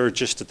not sure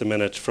just at the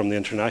minute from the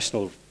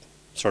international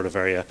sort of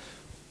area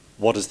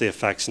what is the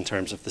effects in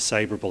terms of the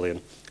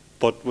cyberbullying.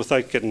 But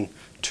without getting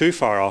too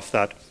far off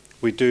that,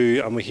 we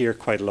do, and we hear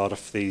quite a lot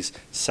of these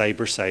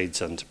cyber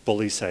sides and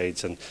bully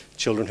sides and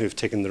children who've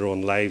taken their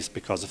own lives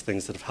because of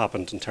things that have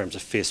happened in terms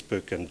of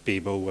Facebook and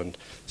Bebo and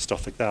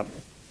stuff like that.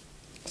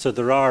 So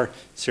there are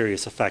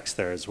serious effects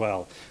there as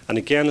well. And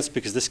again, it's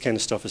because this kind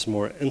of stuff is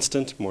more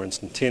instant, more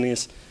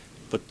instantaneous,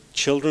 but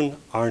children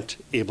aren't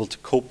able to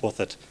cope with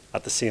it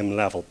at the same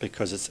level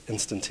because it's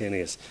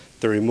instantaneous.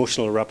 Their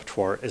emotional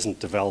repertoire isn't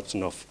developed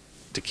enough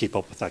to keep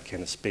up with that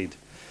kind of speed.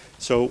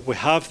 So we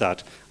have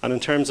that, and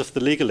in terms of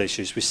the legal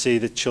issues, we see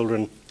that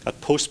children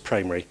at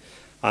post-primary,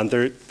 and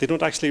they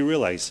don't actually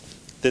realise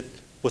that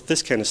with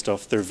this kind of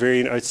stuff, they're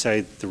veering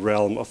outside the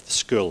realm of the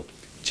school.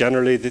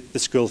 Generally, the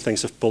school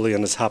thinks of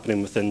bullying as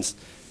happening within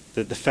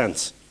the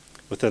fence,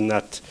 within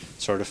that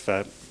sort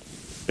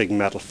of big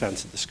metal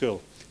fence at the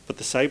school. But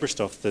the cyber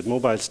stuff, the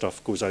mobile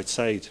stuff, goes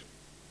outside.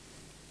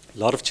 A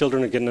lot of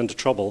children are getting into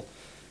trouble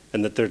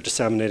in that they're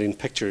disseminating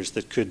pictures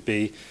that could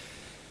be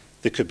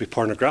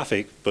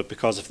pornographic, but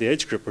because of the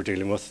age group we're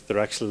dealing with, they're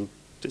actual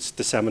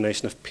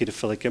dissemination of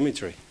paedophilic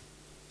imagery.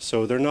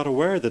 So they're not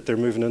aware that they're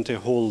moving into a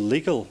whole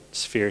legal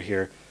sphere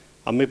here,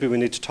 and maybe we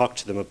need to talk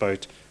to them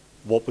about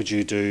what would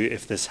you do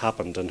if this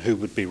happened, and who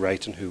would be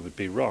right and who would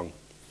be wrong.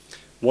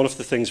 One of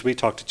the things we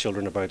talk to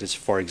children about is,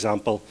 for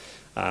example,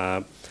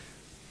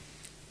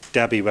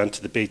 Debbie went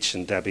to the beach,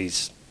 and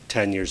Debbie's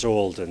 10 years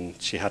old,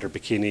 and she had her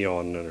bikini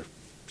on, and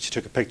she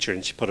took a picture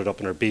and she put it up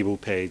on her Bebo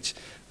page,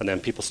 and then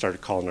people started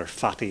calling her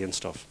fatty and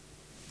stuff.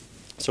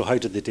 So how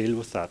did they deal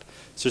with that?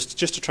 So it's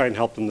just to try and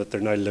help them that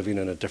they're now living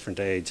in a different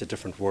age, a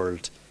different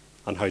world,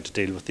 and how to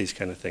deal with these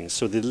kind of things.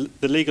 So the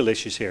legal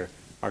issues here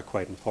are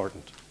quite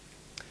important.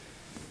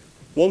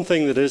 One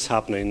thing that is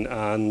happening,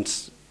 and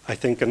I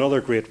think another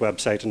great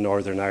website in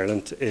Northern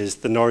Ireland, is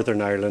the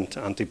Northern Ireland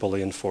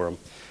Anti-Bullying Forum.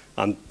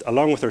 And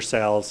along with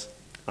ourselves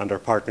and our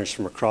partners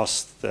from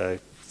across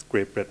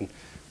Great Britain,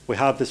 we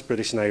have this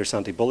British and Irish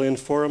Anti-Bullying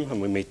Forum,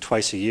 and we meet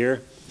twice a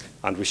year,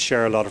 and we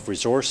share a lot of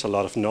resource, a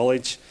lot of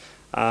knowledge.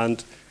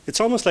 And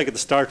it's almost like at the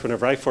start,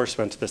 whenever I first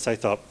went to this, I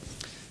thought,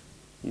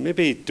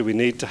 maybe do we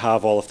need to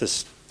have all of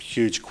this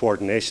huge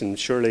coordination?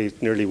 Surely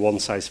nearly one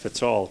size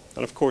fits all.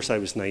 And of course I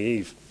was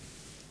naive.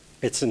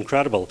 It's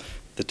incredible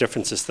the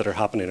differences that are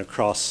happening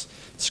across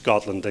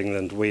Scotland,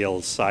 England,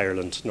 Wales,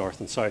 Ireland,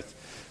 North and South.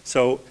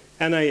 So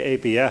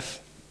NIABF,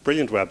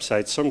 brilliant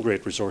website, some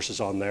great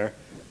resources on there,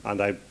 and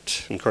I'd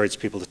encourage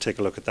people to take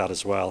a look at that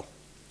as well.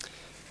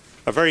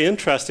 A very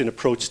interesting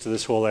approach to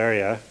this whole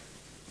area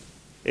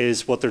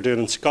is what they're doing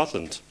in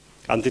Scotland.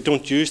 And they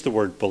don't use the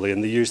word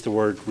bullying, they use the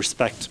word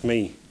respect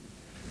me.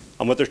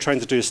 And what they're trying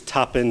to do is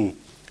tap in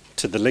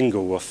to the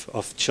lingo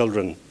of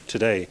children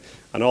today.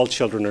 And all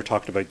children are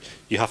talking about,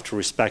 you have to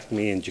respect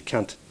me and you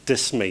can't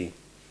diss me.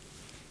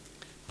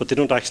 But they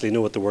don't actually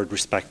know what the word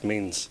respect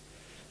means.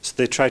 So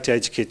they try to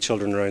educate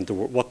children around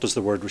what does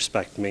the word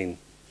respect mean.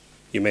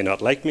 You may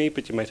not like me,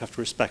 but you might have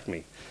to respect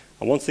me.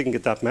 And once they can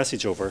get that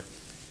message over,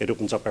 it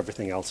opens up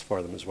everything else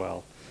for them as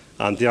well.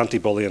 And the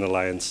Anti-Bullying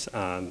Alliance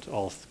and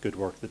all the good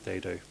work that they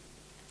do.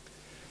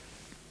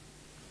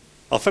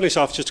 I'll finish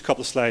off just a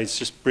couple of slides,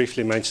 just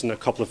briefly mention a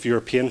couple of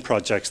European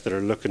projects that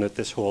are looking at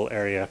this whole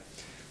area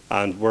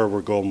and where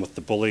we're going with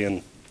the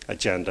bullying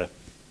agenda.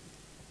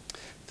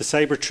 The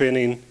cyber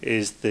training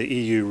is the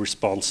EU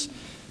response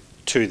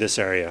to this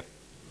area.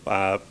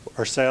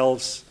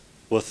 Ourselves,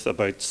 with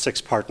about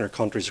 6 partner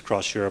countries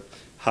across Europe,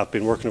 have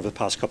been working over the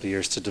past couple of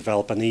years to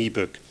develop an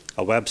e-book,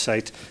 a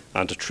website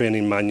and a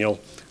training manual,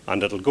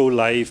 and it'll go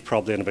live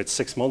probably in about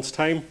 6 months'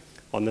 time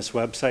on this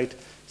website,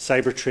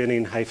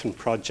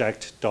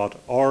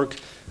 cybertraining-project.org,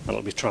 and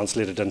it'll be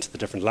translated into the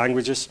different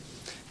languages.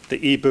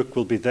 The e-book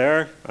will be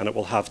there, and it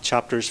will have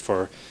chapters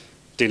for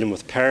dealing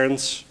with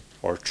parents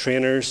or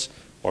trainers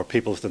or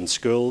people within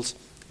schools.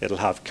 It'll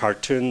have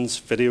cartoons,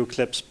 video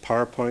clips,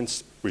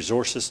 PowerPoints,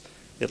 resources.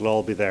 It'll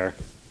all be there.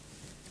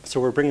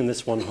 So we're bringing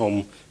this one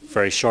home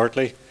very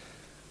shortly.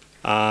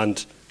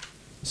 And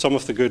some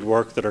of the good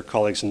work that our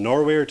colleagues in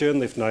Norway are doing,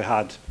 they've now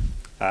had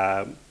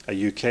a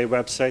UK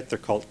website. They're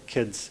called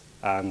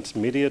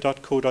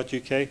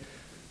kidsandmedia.co.uk.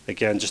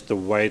 Again, just the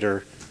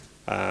wider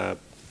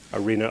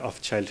arena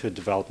of childhood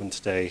development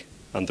today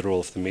and the role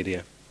of the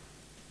media.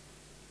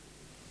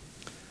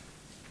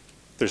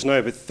 There's now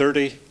about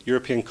 30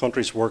 European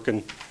countries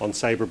working on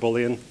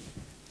cyberbullying.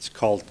 It's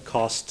called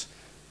COST,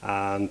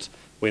 and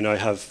we now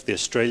have the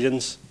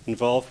Australians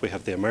involved, we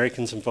have the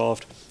Americans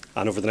involved,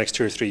 and over the next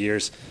 2 or 3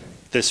 years,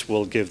 this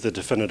will give the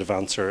definitive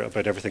answer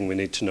about everything we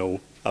need to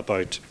know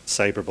about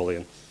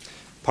cyberbullying.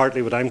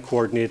 Partly what I'm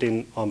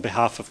coordinating on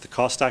behalf of the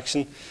COST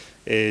action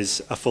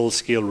is a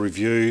full-scale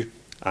review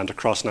and a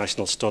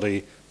cross-national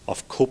study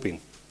of coping.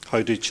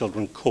 How do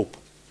children cope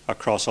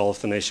across all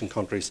of the nation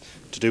countries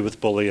to do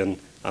with bullying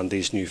and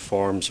these new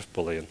forms of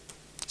bullying?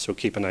 So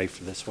keep an eye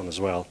for this one as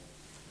well.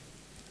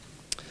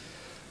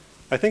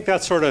 I think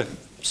that sort of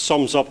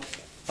sums up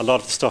a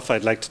lot of the stuff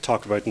I'd like to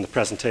talk about in the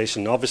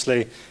presentation.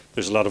 Obviously,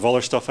 there's a lot of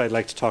other stuff I'd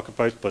like to talk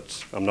about,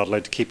 but I'm not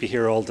allowed to keep you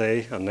here all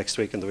day and next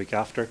week and the week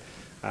after.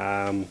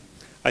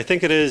 I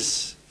think it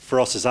is for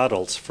us as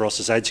adults, for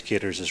us as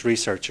educators, as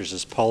researchers,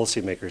 as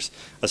policymakers,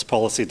 as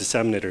policy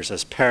disseminators,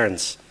 as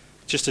parents,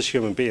 just as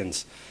human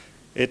beings,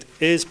 it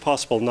is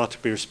possible not to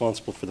be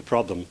responsible for the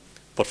problem,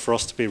 but for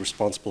us to be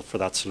responsible for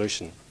that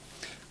solution.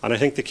 And I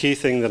think the key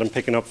thing that I'm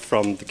picking up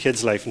from the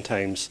kids' life and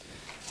times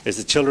is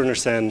that children are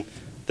saying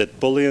that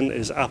bullying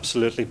is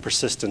absolutely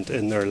persistent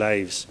in their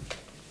lives.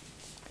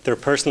 Their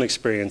personal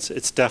experience,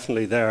 it's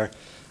definitely there,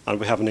 and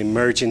we have an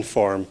emerging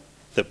form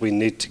that we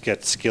need to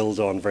get skilled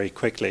on very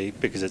quickly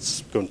because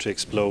it's going to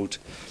explode.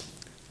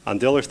 And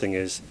the other thing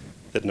is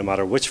that no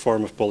matter which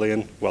form of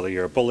bullying, whether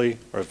you're a bully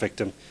or a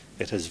victim,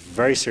 it has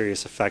very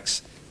serious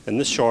effects in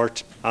the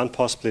short and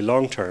possibly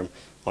long term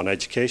on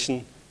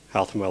education,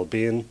 health and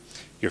well-being,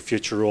 your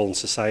future role in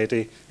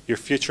society, your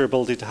future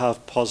ability to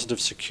have positive,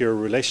 secure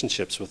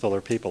relationships with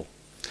other people.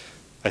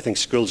 I think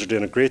schools are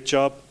doing a great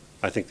job.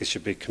 I think they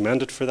should be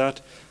commended for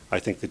that. I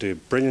think they do a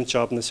brilliant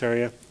job in this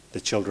area.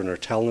 The children are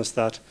telling us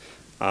that.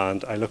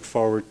 And I look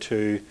forward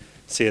to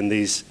seeing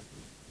these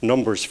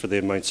numbers for the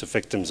amounts of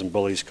victims and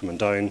bullies coming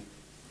down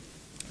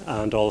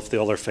and all of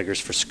the other figures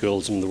for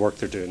schools and the work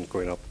they're doing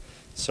going up.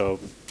 So,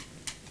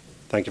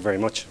 thank you very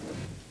much.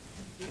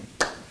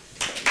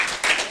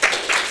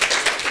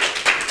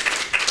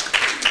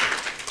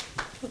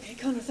 Okay,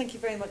 Conor, thank you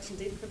very much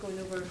indeed for going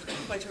over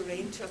quite a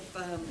range of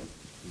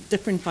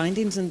different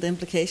findings and the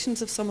implications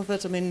of some of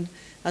it. I mean,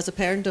 as a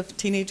parent of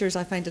teenagers,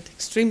 I find it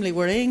extremely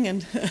worrying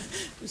and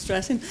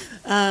stressing.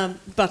 And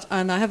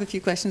I have a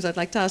few questions I'd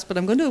like to ask, but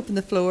I'm going to open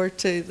the floor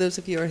to those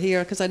of you who are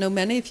here, because I know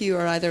many of you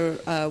are either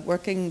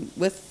working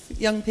with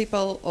young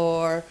people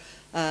or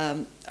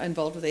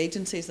involved with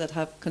agencies that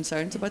have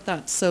concerns about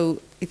that.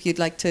 So if you'd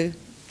like to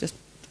just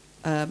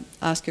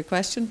ask your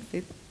question,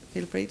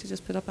 feel free to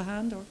just put up a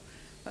hand, or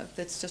if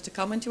it's just a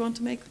comment you want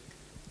to make,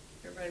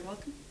 you're very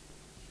welcome.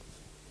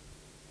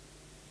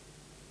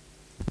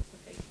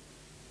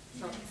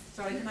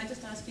 Sorry, can I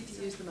just ask you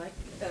to use the mic,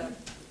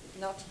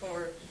 not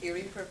for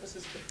hearing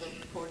purposes, but for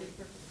recording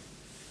purposes?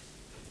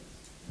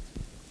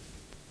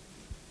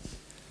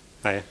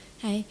 Hi.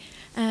 Hi.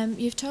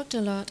 You've talked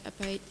a lot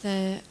about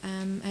the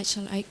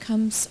actual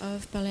outcomes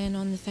of bullying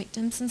on the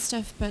victims and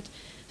stuff, but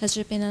has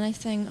there been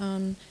anything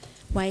on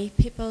why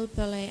people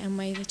bully and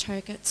why they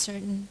target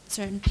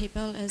certain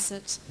people? Is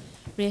it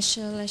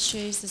racial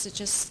issues? Is it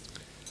just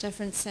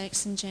different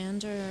sex and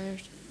gender, or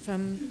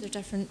from their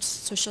different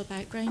social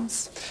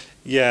backgrounds?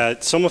 Yeah,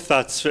 some of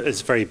that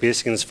is very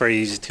basic and it's very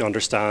easy to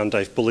understand.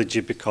 I've bullied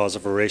you because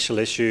of a racial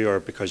issue,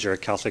 or because you're a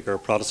Catholic or a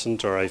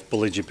Protestant, or I've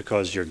bullied you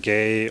because you're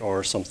gay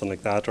or something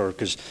like that, or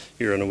because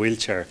you're in a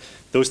wheelchair.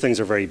 Those things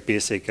are very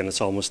basic, and it's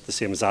almost the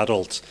same as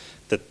adults,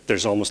 that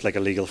there's almost like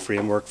a legal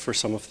framework for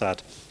some of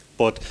that.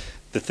 But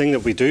the thing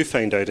that we do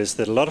find out is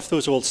that a lot of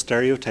those old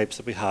stereotypes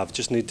that we have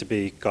just need to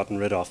be gotten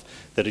rid of.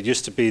 That it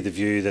used to be the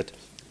view that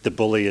the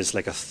bully is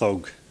like a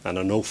thug and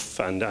an oaf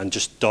and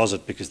just does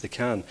it because they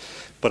can.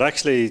 But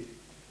actually,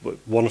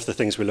 one of the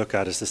things we look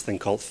at is this thing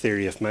called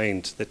theory of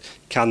mind, that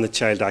can the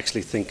child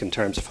actually think in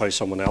terms of how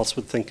someone else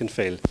would think and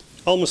feel?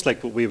 Almost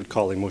like what we would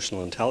call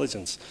emotional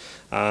intelligence.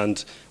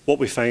 And what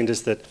we find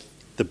is that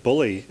the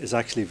bully is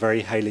actually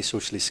very highly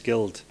socially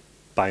skilled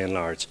by and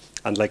large.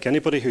 And like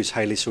anybody who's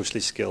highly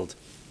socially skilled,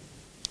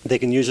 they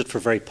can use it for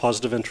very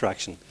positive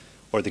interaction,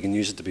 or they can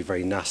use it to be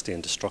very nasty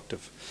and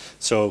destructive.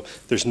 So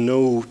there's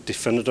no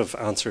definitive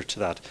answer to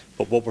that,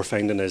 but what we're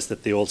finding is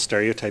that the old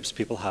stereotypes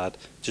people had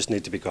just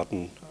need to be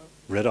gotten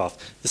rid of.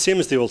 The same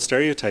as the old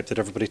stereotype that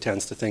everybody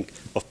tends to think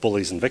of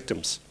bullies and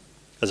victims,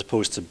 as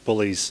opposed to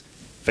bullies,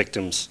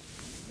 victims,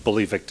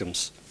 bully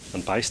victims,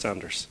 and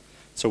bystanders.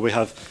 So we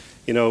have,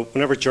 you know,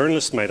 whenever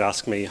journalists might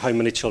ask me how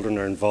many children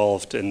are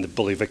involved in the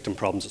bully victim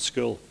problems at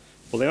school,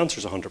 well, the answer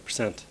is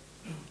 100%.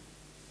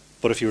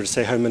 But if you were to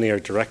say how many are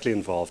directly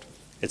involved,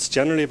 it's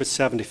generally about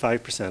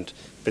 75%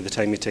 by the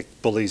time you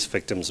take bullies,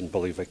 victims, and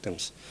bully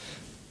victims.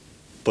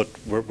 But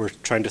we're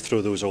trying to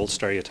throw those old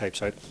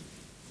stereotypes out.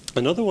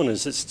 Another one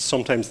is it's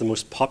sometimes the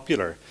most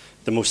popular,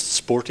 the most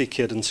sporty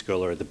kid in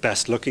school, or the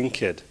best looking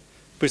kid,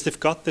 because they've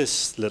got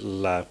this little,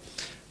 like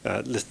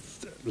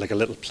a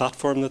little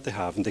platform that they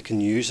have, and they can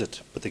use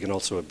it, but they can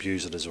also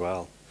abuse it as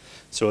well.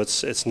 So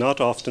it's not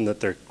often that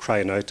they're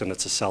crying out and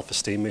it's a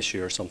self-esteem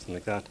issue or something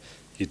like that.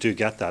 you do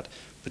get that.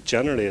 But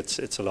generally,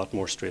 it's a lot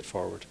more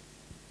straightforward.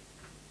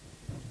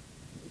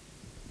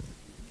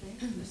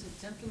 Okay, there's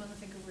a gentleman, I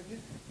think, over here.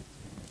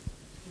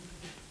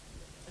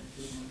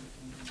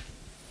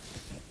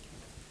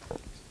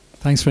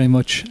 Thanks very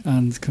much,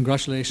 and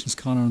congratulations,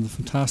 Conor, on the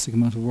fantastic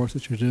amount of work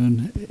that you're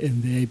doing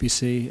in the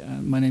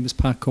ABC. My name is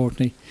Pat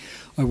Courtney.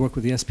 I work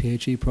with the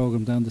SPHE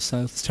programme down the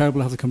south. It's terrible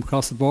to have to come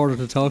across the border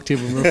to talk to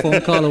you when we're a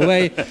phone call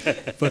away,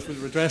 but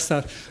we'll address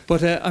that.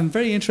 But I'm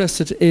very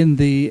interested in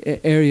the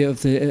area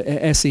of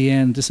the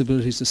SEN,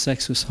 disabilities to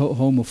sexist,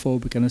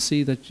 homophobic, and I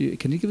see that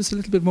can you give us a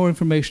little bit more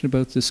information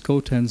about the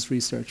SCOTENS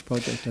research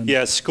project?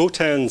 Yes,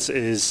 SCOTENS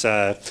is,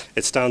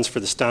 it stands for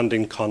the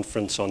Standing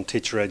Conference on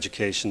Teacher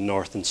Education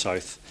North and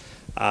South.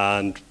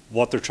 And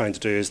what they're trying to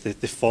do is they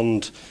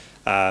fund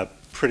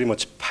pretty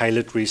much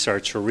pilot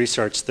research, or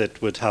research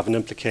that would have an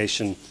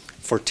implication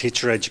for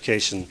teacher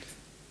education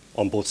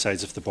on both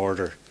sides of the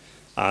border.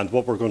 And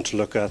what we're going to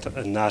look at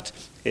in that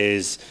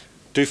is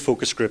do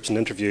focus groups and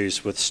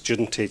interviews with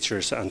student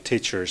teachers and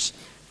teachers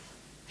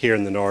here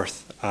in the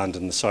north and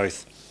in the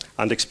south,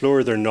 and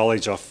explore their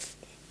knowledge of,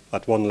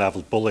 at one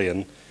level,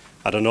 bullying,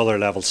 at another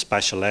level,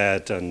 special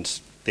ed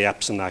and the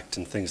Epson Act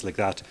and things like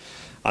that.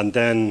 And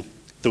then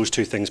those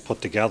two things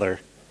put together,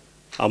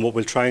 and what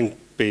we'll try and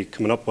be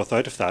coming up with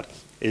out of that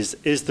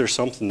is there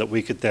something that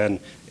we could then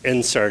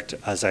insert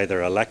as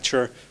either a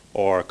lecture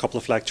or a couple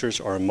of lectures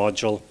or a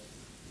module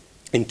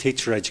in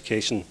teacher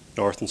education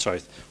north and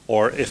south,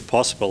 or if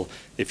possible,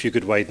 if you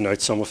could widen out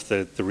some of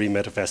the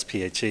remit of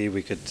SPHE,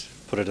 we could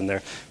put it in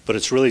there. But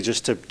it's really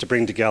just to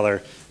bring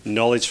together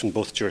knowledge from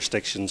both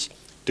jurisdictions,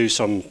 do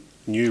some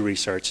new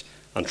research,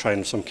 and try and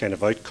have some kind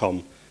of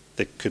outcome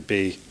that could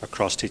be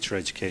across teacher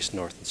education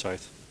north and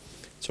south.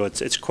 So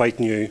it's quite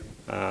new,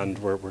 and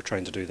we're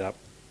trying to do that.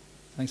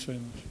 Thanks very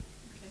much.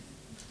 Okay.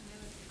 Any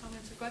other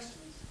comments or questions?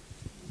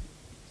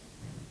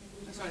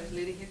 I'm sorry, the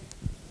lady here.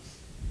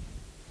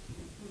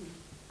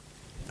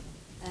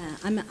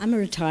 I'm a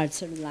retired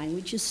sort of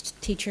languages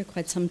teacher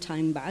quite some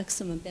time back,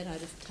 so I'm a bit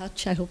out of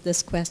touch. I hope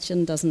this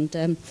question doesn't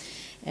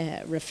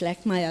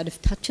reflect my out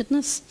of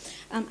touchedness.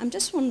 I'm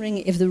just wondering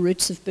if the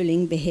roots of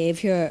bullying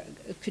behaviour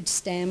could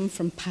stem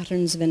from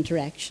patterns of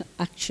interaction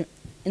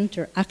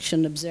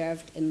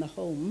observed in the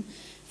home.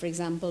 For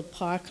example,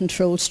 power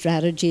control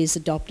strategies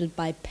adopted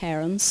by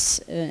parents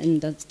in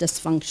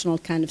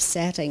dysfunctional kind of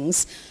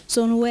settings.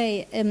 So in a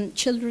way,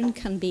 children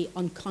can be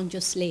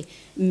unconsciously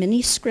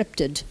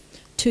mini-scripted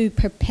to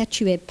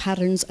perpetuate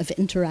patterns of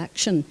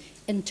interaction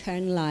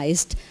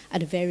internalised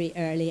at a very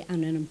early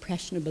and an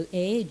impressionable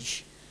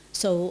age.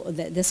 So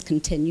this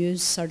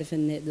continues sort of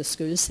in the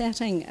school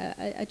setting.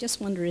 I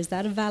just wonder, is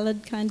that a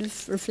valid kind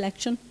of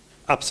reflection?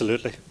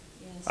 Absolutely.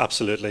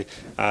 Absolutely.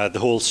 The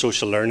whole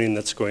social learning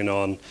that's going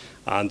on,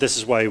 and this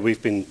is why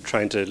we've been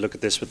trying to look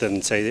at this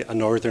within, say, a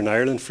Northern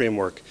Ireland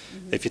framework.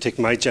 Mm-hmm. If you take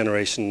my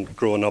generation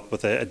growing up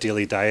with a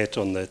daily diet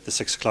on the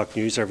 6 o'clock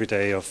news every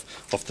day of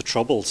the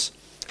Troubles,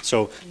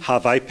 so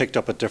have I picked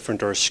up a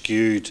different or a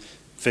skewed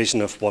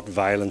vision of what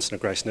violence and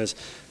aggression is?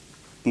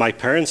 My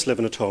parents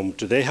living at home,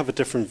 do they have a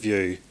different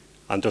view,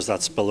 and does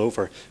that spill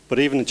over? But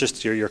even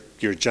just your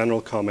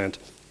general comment,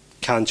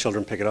 can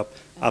children pick it up?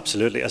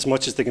 Absolutely. As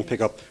much as they can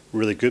pick up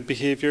really good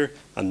behaviour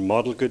and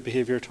model good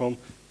behaviour at home,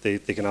 they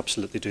can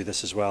absolutely do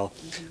this as well.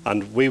 Mm-hmm.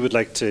 And we would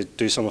like to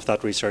do some of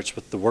that research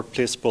with the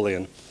workplace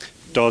bullying.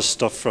 Does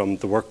stuff from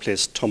the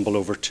workplace tumble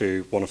over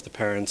to one of the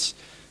parents,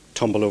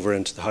 tumble over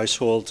into the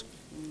household,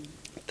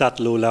 that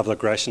low level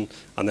aggression,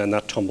 and then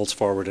that tumbles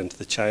forward into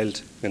the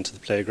child, into the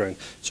playground.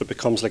 So it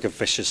becomes like a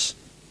vicious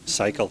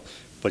cycle.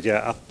 But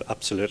yeah,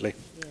 absolutely.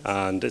 Yes.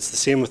 And it's the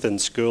same within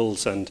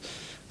schools and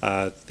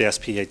the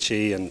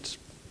SPHE and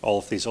all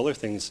of these other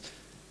things.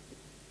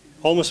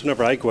 Almost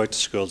whenever I go out to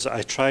schools,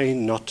 I try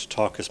not to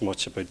talk as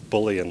much about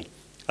bullying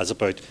as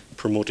about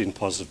promoting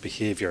positive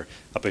behaviour,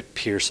 about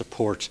peer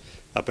support,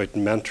 about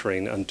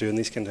mentoring and doing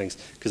these kind of things.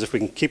 Because if we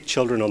can keep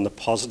children on the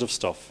positive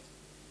stuff,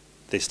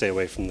 they stay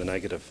away from the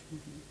negative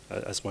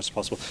as much as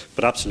possible.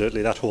 But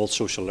absolutely, that whole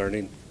social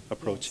learning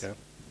approach, yeah.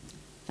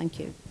 Thank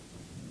you.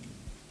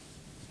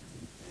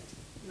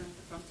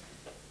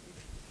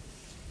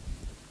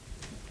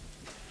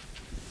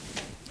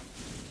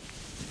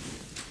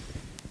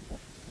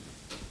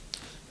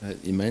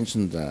 You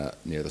mentioned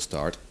near the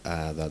start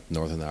that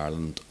Northern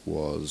Ireland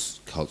was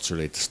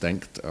culturally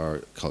distinct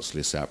or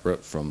culturally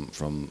separate from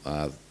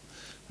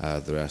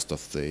the rest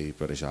of the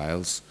British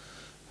Isles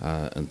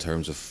in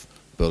terms of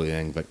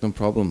bullying victim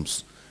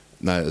problems.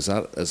 Now, is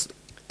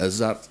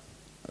that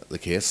the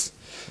case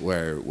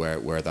where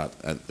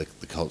that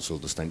the cultural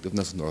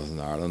distinctiveness of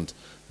Northern Ireland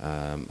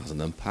has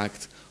an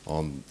impact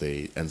on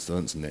the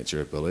incidence and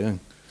nature of bullying,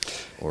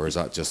 or is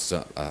that just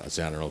a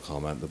general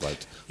comment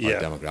about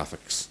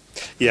demographics?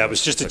 Yeah, it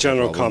was just a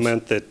general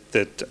comment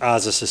that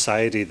as a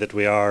society that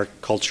we are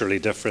culturally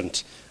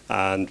different,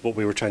 and what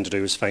we were trying to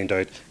do was find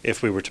out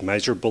if we were to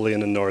measure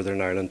bullying in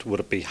Northern Ireland, would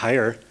it be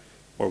higher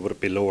or would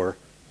it be lower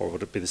or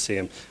would it be the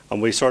same?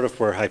 And we sort of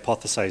were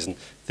hypothesising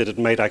that it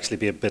might actually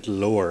be a bit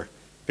lower,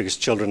 because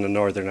children in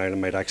Northern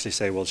Ireland might actually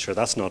say, well, sure,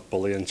 that's not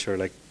bullying, sure,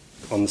 like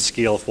on the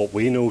scale of what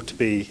we know to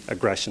be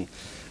aggression.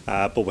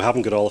 But we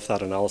haven't got all of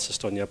that analysis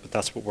done yet, but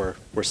that's what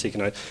we're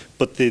seeking out.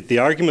 But the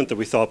argument that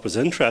we thought was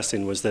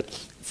interesting was that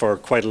for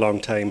quite a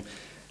long time,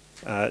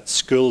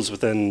 schools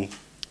within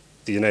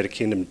the United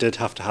Kingdom did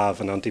have to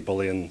have an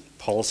anti-bullying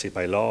policy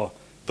by law,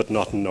 but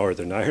not in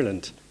Northern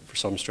Ireland for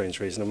some strange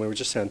reason. And we were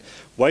just saying,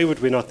 why would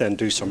we not then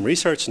do some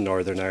research in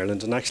Northern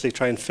Ireland and actually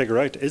try and figure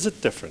out, is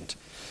it different?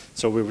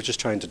 So we were just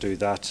trying to do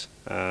that.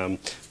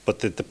 But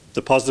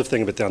the positive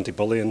thing about the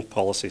anti-bullying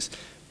policies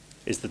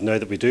is that now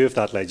that we do have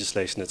that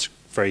legislation, it's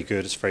very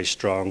good, it's very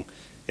strong.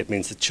 It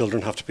means that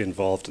children have to be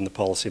involved in the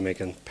policy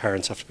making,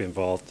 parents have to be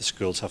involved, the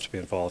schools have to be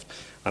involved,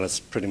 and it's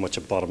pretty much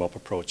a bottom-up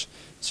approach.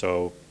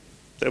 So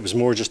it was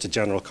more just a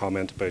general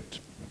comment about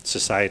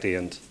society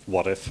and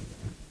what if.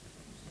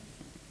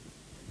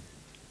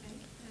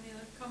 Any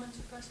other comments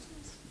or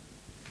questions?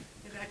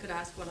 Maybe I could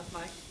ask one of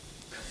my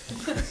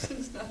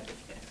questions now.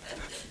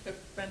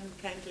 If Brendan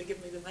kindly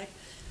give me the mic.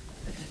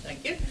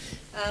 Thank you.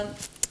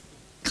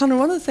 Conor,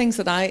 one of the things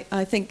that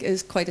I think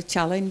is quite a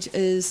challenge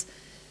is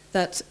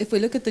that if we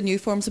look at the new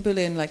forms of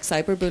bullying, like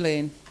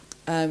cyberbullying,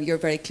 you're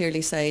very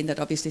clearly saying that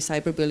obviously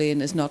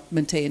cyberbullying is not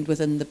maintained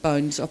within the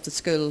bounds of the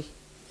school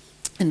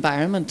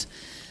environment.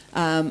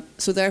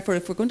 So therefore,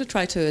 if we're going to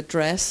try to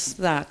address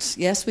that,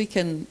 yes, we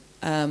can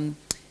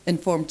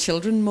inform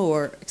children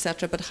more,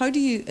 etc., but how do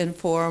you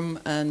inform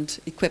and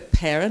equip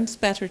parents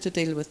better to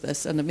deal with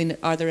this? And I mean,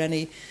 are there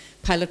any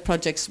pilot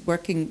projects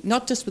working,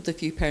 not just with the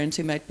few parents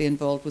who might be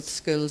involved with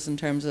schools in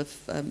terms of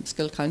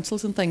school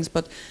councils and things,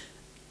 but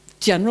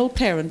general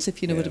parents,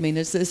 if you know what I mean?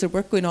 Is there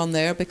work going on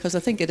there? Because I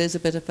think it is a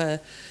bit of a,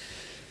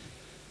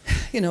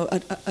 you know,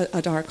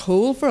 a dark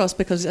hole for us,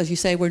 because as you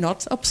say, we're not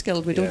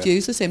upskilled, we don't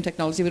use the same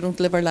technology, we don't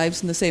live our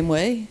lives in the same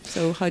way.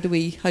 So how do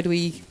we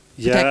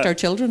protect our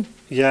children?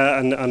 Yeah,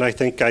 and I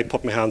think I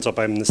put my hands up,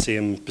 I'm in the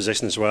same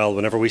position as well.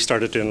 Whenever we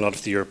started doing a lot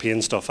of the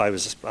European stuff, I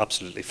was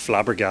absolutely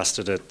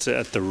flabbergasted at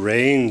the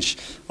range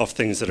of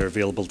things that are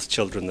available to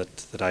children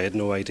that I had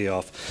no idea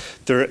of.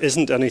 There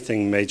isn't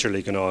anything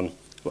majorly going on.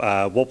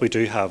 What we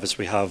do have is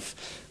we have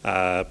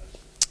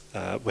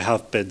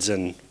bids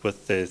in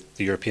with the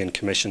European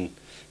Commission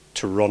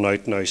to run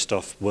out now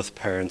stuff with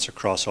parents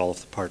across all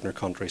of the partner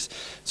countries.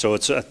 So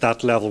it's at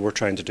that level we're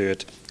trying to do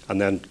it, and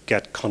then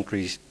get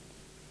countries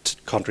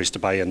to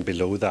buy in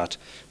below that.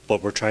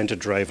 But we're trying to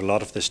drive a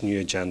lot of this new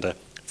agenda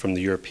from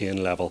the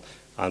European level,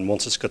 and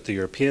once it's got the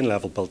European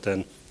level built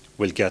in,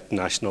 we'll get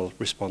national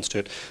response to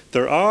it.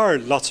 There are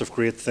lots of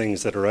great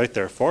things that are out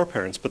there for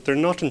parents, but they're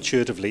not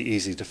intuitively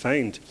easy to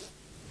find.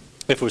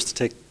 If it was to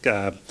take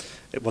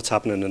what's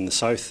happening in the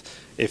South,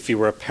 if you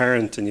were a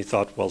parent and you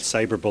thought, well,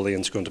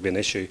 cyberbullying is going to be an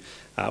issue,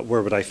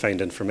 where would I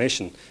find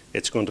information?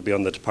 It's going to be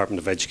on the Department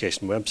of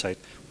Education website.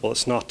 Well,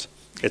 it's not.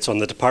 It's on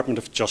the Department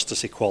of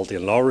Justice, Equality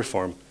and Law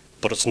Reform,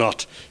 but it's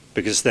not,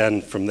 because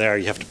then from there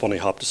you have to bunny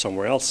hop to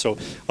somewhere else. So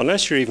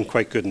unless you're even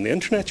quite good on the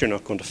internet, you're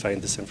not going to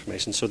find this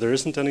information. So there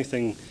isn't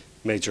anything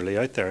majorly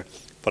out there,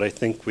 but I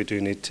think we do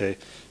need to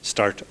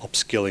start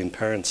upskilling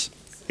parents,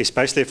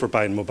 especially if we're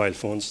buying mobile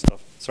phones and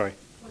stuff. Sorry.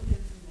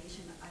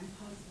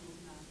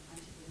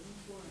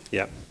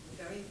 Yeah.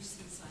 Very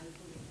interesting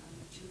cyberbullying and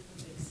the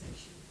children's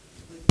section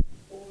with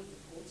all of the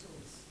portals.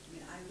 I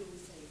mean, I would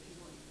always say if you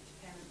want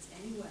parents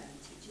anywhere and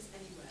teachers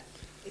anywhere,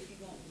 if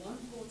you want one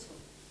portal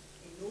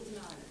in Northern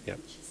Ireland,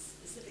 which is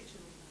specific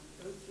to Northern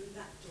Ireland, go through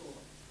that door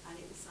and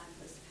it will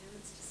signpost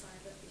parents to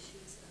cyber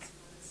issues as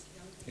well as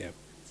young people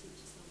and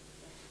teachers on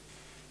the day.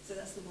 So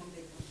that's the one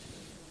big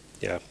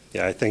one.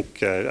 Yeah, I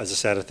think, as I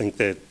said, I think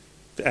the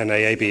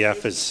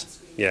NICVA is,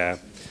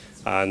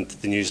 and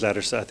the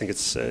newsletters, I think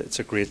it's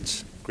a great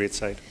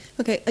site.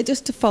 Okay,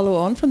 just to follow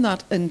on from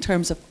that, in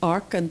terms of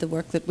ARK and the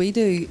work that we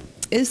do,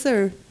 is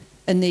there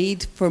a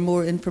need for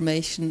more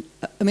information?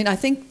 I mean, I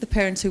think the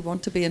parents who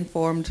want to be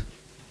informed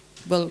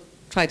will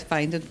try to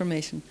find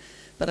information,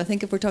 but I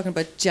think if we're talking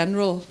about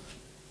general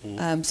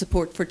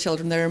support for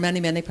children, there are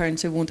many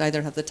parents who won't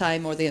either have the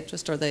time or the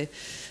interest or the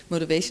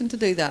motivation to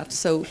do that.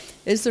 So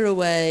is there a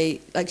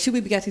way, like, should we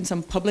be getting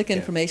some public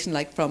information,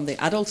 like from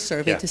the adult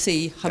survey, to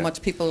see how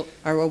much people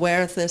are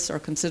aware of this or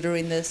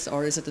considering this,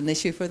 or is it an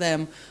issue for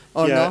them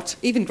or not?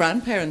 Even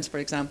grandparents, for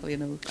example, you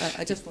know,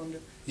 I just wonder.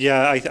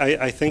 Yeah,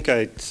 I think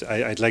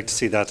I'd like to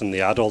see that in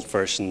the adult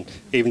version,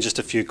 even just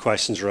a few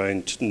questions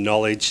around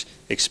knowledge,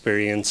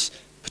 experience,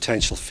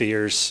 potential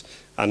fears,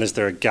 and is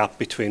there a gap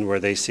between where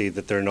they see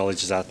that their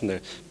knowledge is at,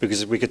 and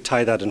because we could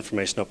tie that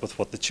information up with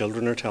what the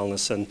children are telling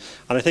us, and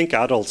I think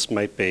adults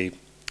might be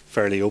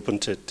fairly open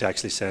to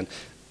actually saying,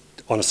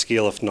 on a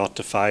scale of 0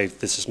 to 5,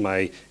 this is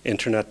my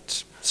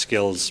internet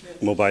skills,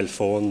 mobile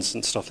phones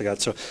and stuff like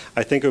that. So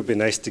I think it would be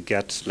nice to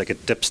get like a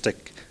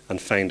dipstick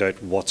and find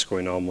out what's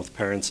going on with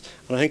parents,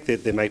 and I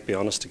think they might be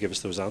honest to give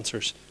us those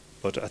answers.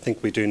 But I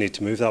think we do need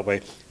to move that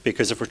way,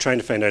 because if we're trying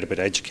to find out about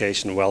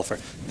education, welfare,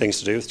 things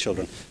to do with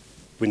children,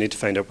 we need to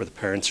find out where the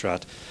parents are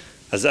at.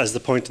 As the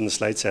point in the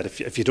slide said,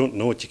 if you don't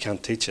know it, you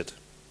can't teach it.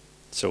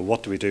 So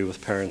what do we do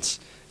with parents?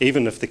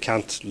 Even if they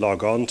can't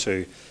log on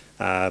to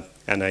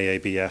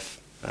NICVA,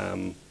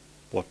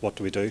 what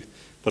do we do?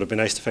 But it'd be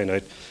nice to find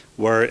out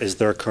where is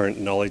their current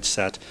knowledge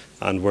set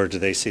and where do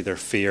they see their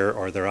fear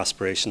or their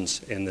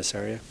aspirations in this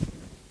area.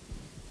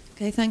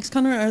 Okay, thanks,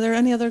 Conor. Are there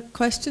any other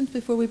questions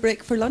before we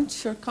break for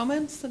lunch or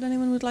comments that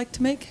anyone would like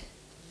to make?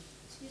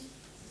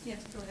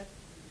 Yes, go ahead.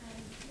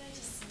 Can I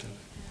just say,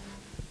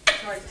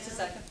 Sorry, just a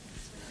second.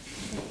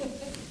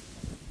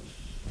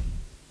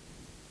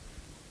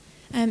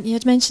 you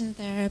had mentioned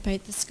there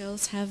about the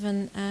schools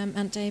having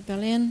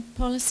anti-bullying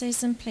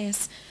policies in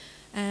place.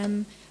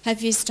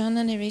 Have you done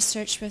any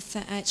research with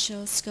the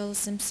actual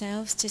schools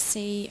themselves to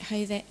see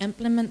how they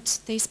implement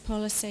these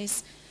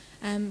policies?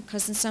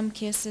 Because in some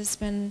cases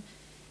when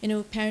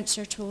parents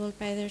are told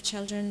by their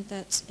children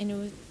that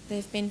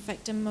they've been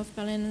victim of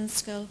bullying in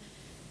school,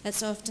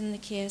 it's often the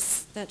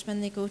case that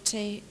when they go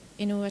to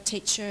a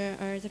teacher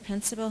or the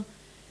principal,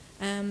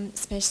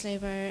 especially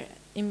where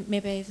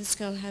maybe the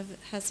school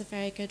has a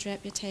very good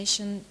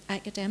reputation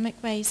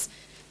academic-wise,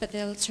 but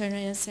they'll turn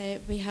around and say,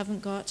 we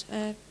haven't got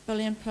a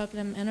bullying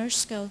problem in our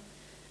school,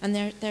 and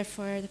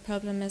therefore the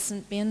problem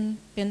isn't being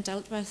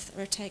dealt with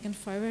or taken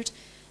forward,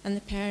 and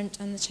the parent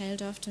and the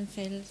child often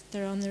feel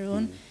they're on their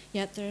own,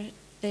 yet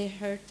they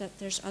heard that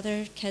there's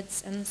other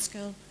kids in the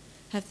school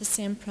have the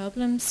same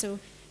problem. So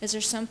is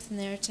there something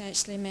there to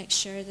actually make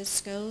sure the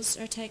schools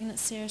are taking it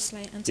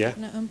seriously and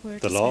taking it on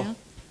board as well?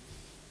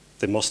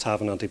 They must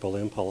have an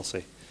anti-bullying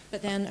policy.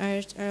 But then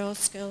are all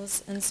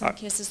schools, in some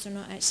cases, they're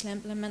not actually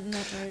implementing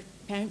it, or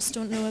parents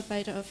don't know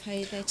about it, of how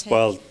they take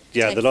Well,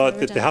 yeah, the law,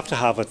 forward they have to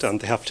have it and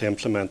they have to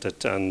implement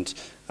it. And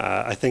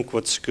I think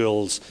what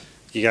schools,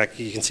 you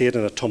can see it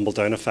in a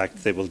tumble-down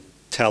effect. They will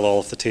tell all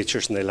of the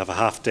teachers and they'll have a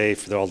half day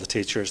for all the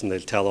teachers and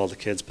they'll tell all the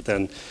kids, but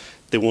then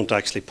they won't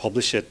actually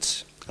publish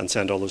it and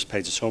send all those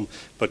pages home.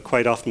 But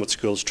quite often what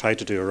schools try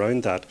to do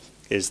around that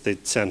is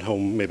they'd send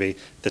home maybe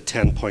the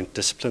 10-point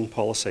discipline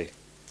policy.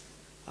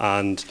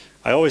 And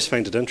I always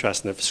find it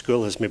interesting if a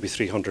school has maybe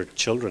 300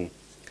 children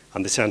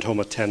and they send home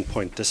a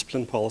 10-point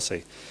discipline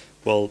policy.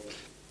 Well,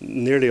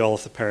 nearly all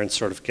of the parents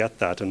sort of get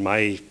that. In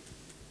my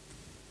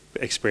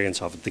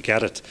experience of it, they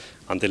get it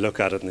and they look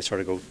at it and they sort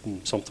of go,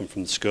 something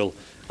from the school,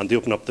 and they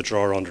open up the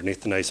drawer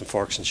underneath the knives and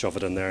forks and shove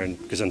it in there and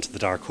it goes into the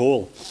dark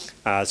hole.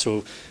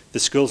 So the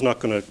school's not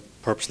going to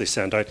purposely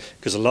send out,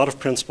 because a lot of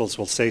principals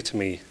will say to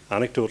me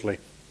anecdotally,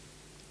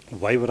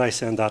 why would I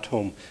send that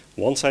home?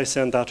 Once I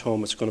send that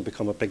home, it's going to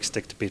become a big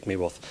stick to beat me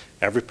with.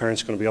 Every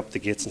parent's going to be up the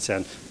gates and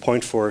saying,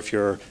 point 4 if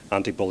your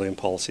anti-bullying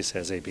policy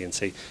says A, B and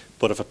C.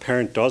 But if a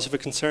parent does have a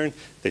concern,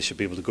 they should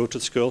be able to go to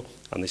the school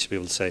and they should be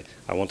able to say,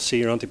 I want to see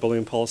your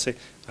anti-bullying policy,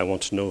 I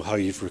want to know how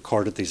you've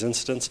recorded these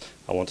incidents,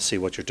 I want to see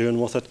what you're doing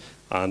with it,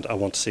 and I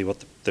want to see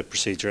what the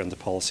procedure and the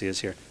policy is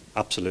here.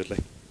 Absolutely.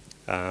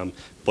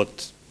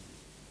 But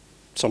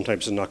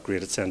sometimes it's not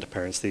great at saying to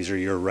parents, these are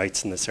your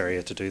rights in this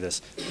area to do this,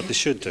 but they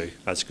should do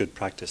as good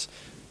practice.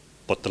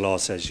 But the law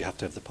says you have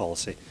to have the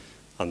policy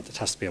and it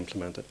has to be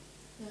implemented.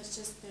 No, it's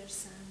just I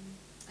was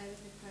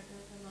a partner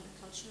of a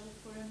multicultural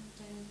forum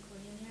down in the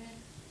Korean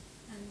area,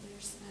 and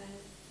there's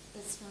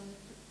it's from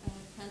the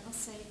parental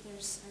side,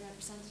 there's a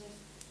representative,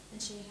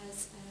 and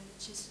she's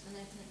an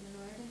ethnic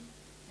minority,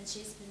 and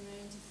she's been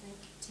around, I think,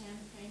 10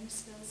 primary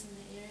schools in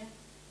the area,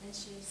 and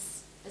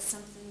it's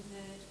something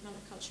the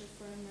multicultural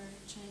forum are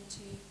trying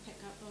to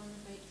pick up on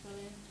about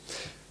bullying,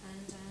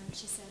 and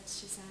she said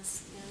she's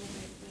asked them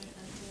about their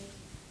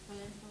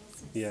anti-bullying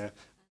policies. Yeah.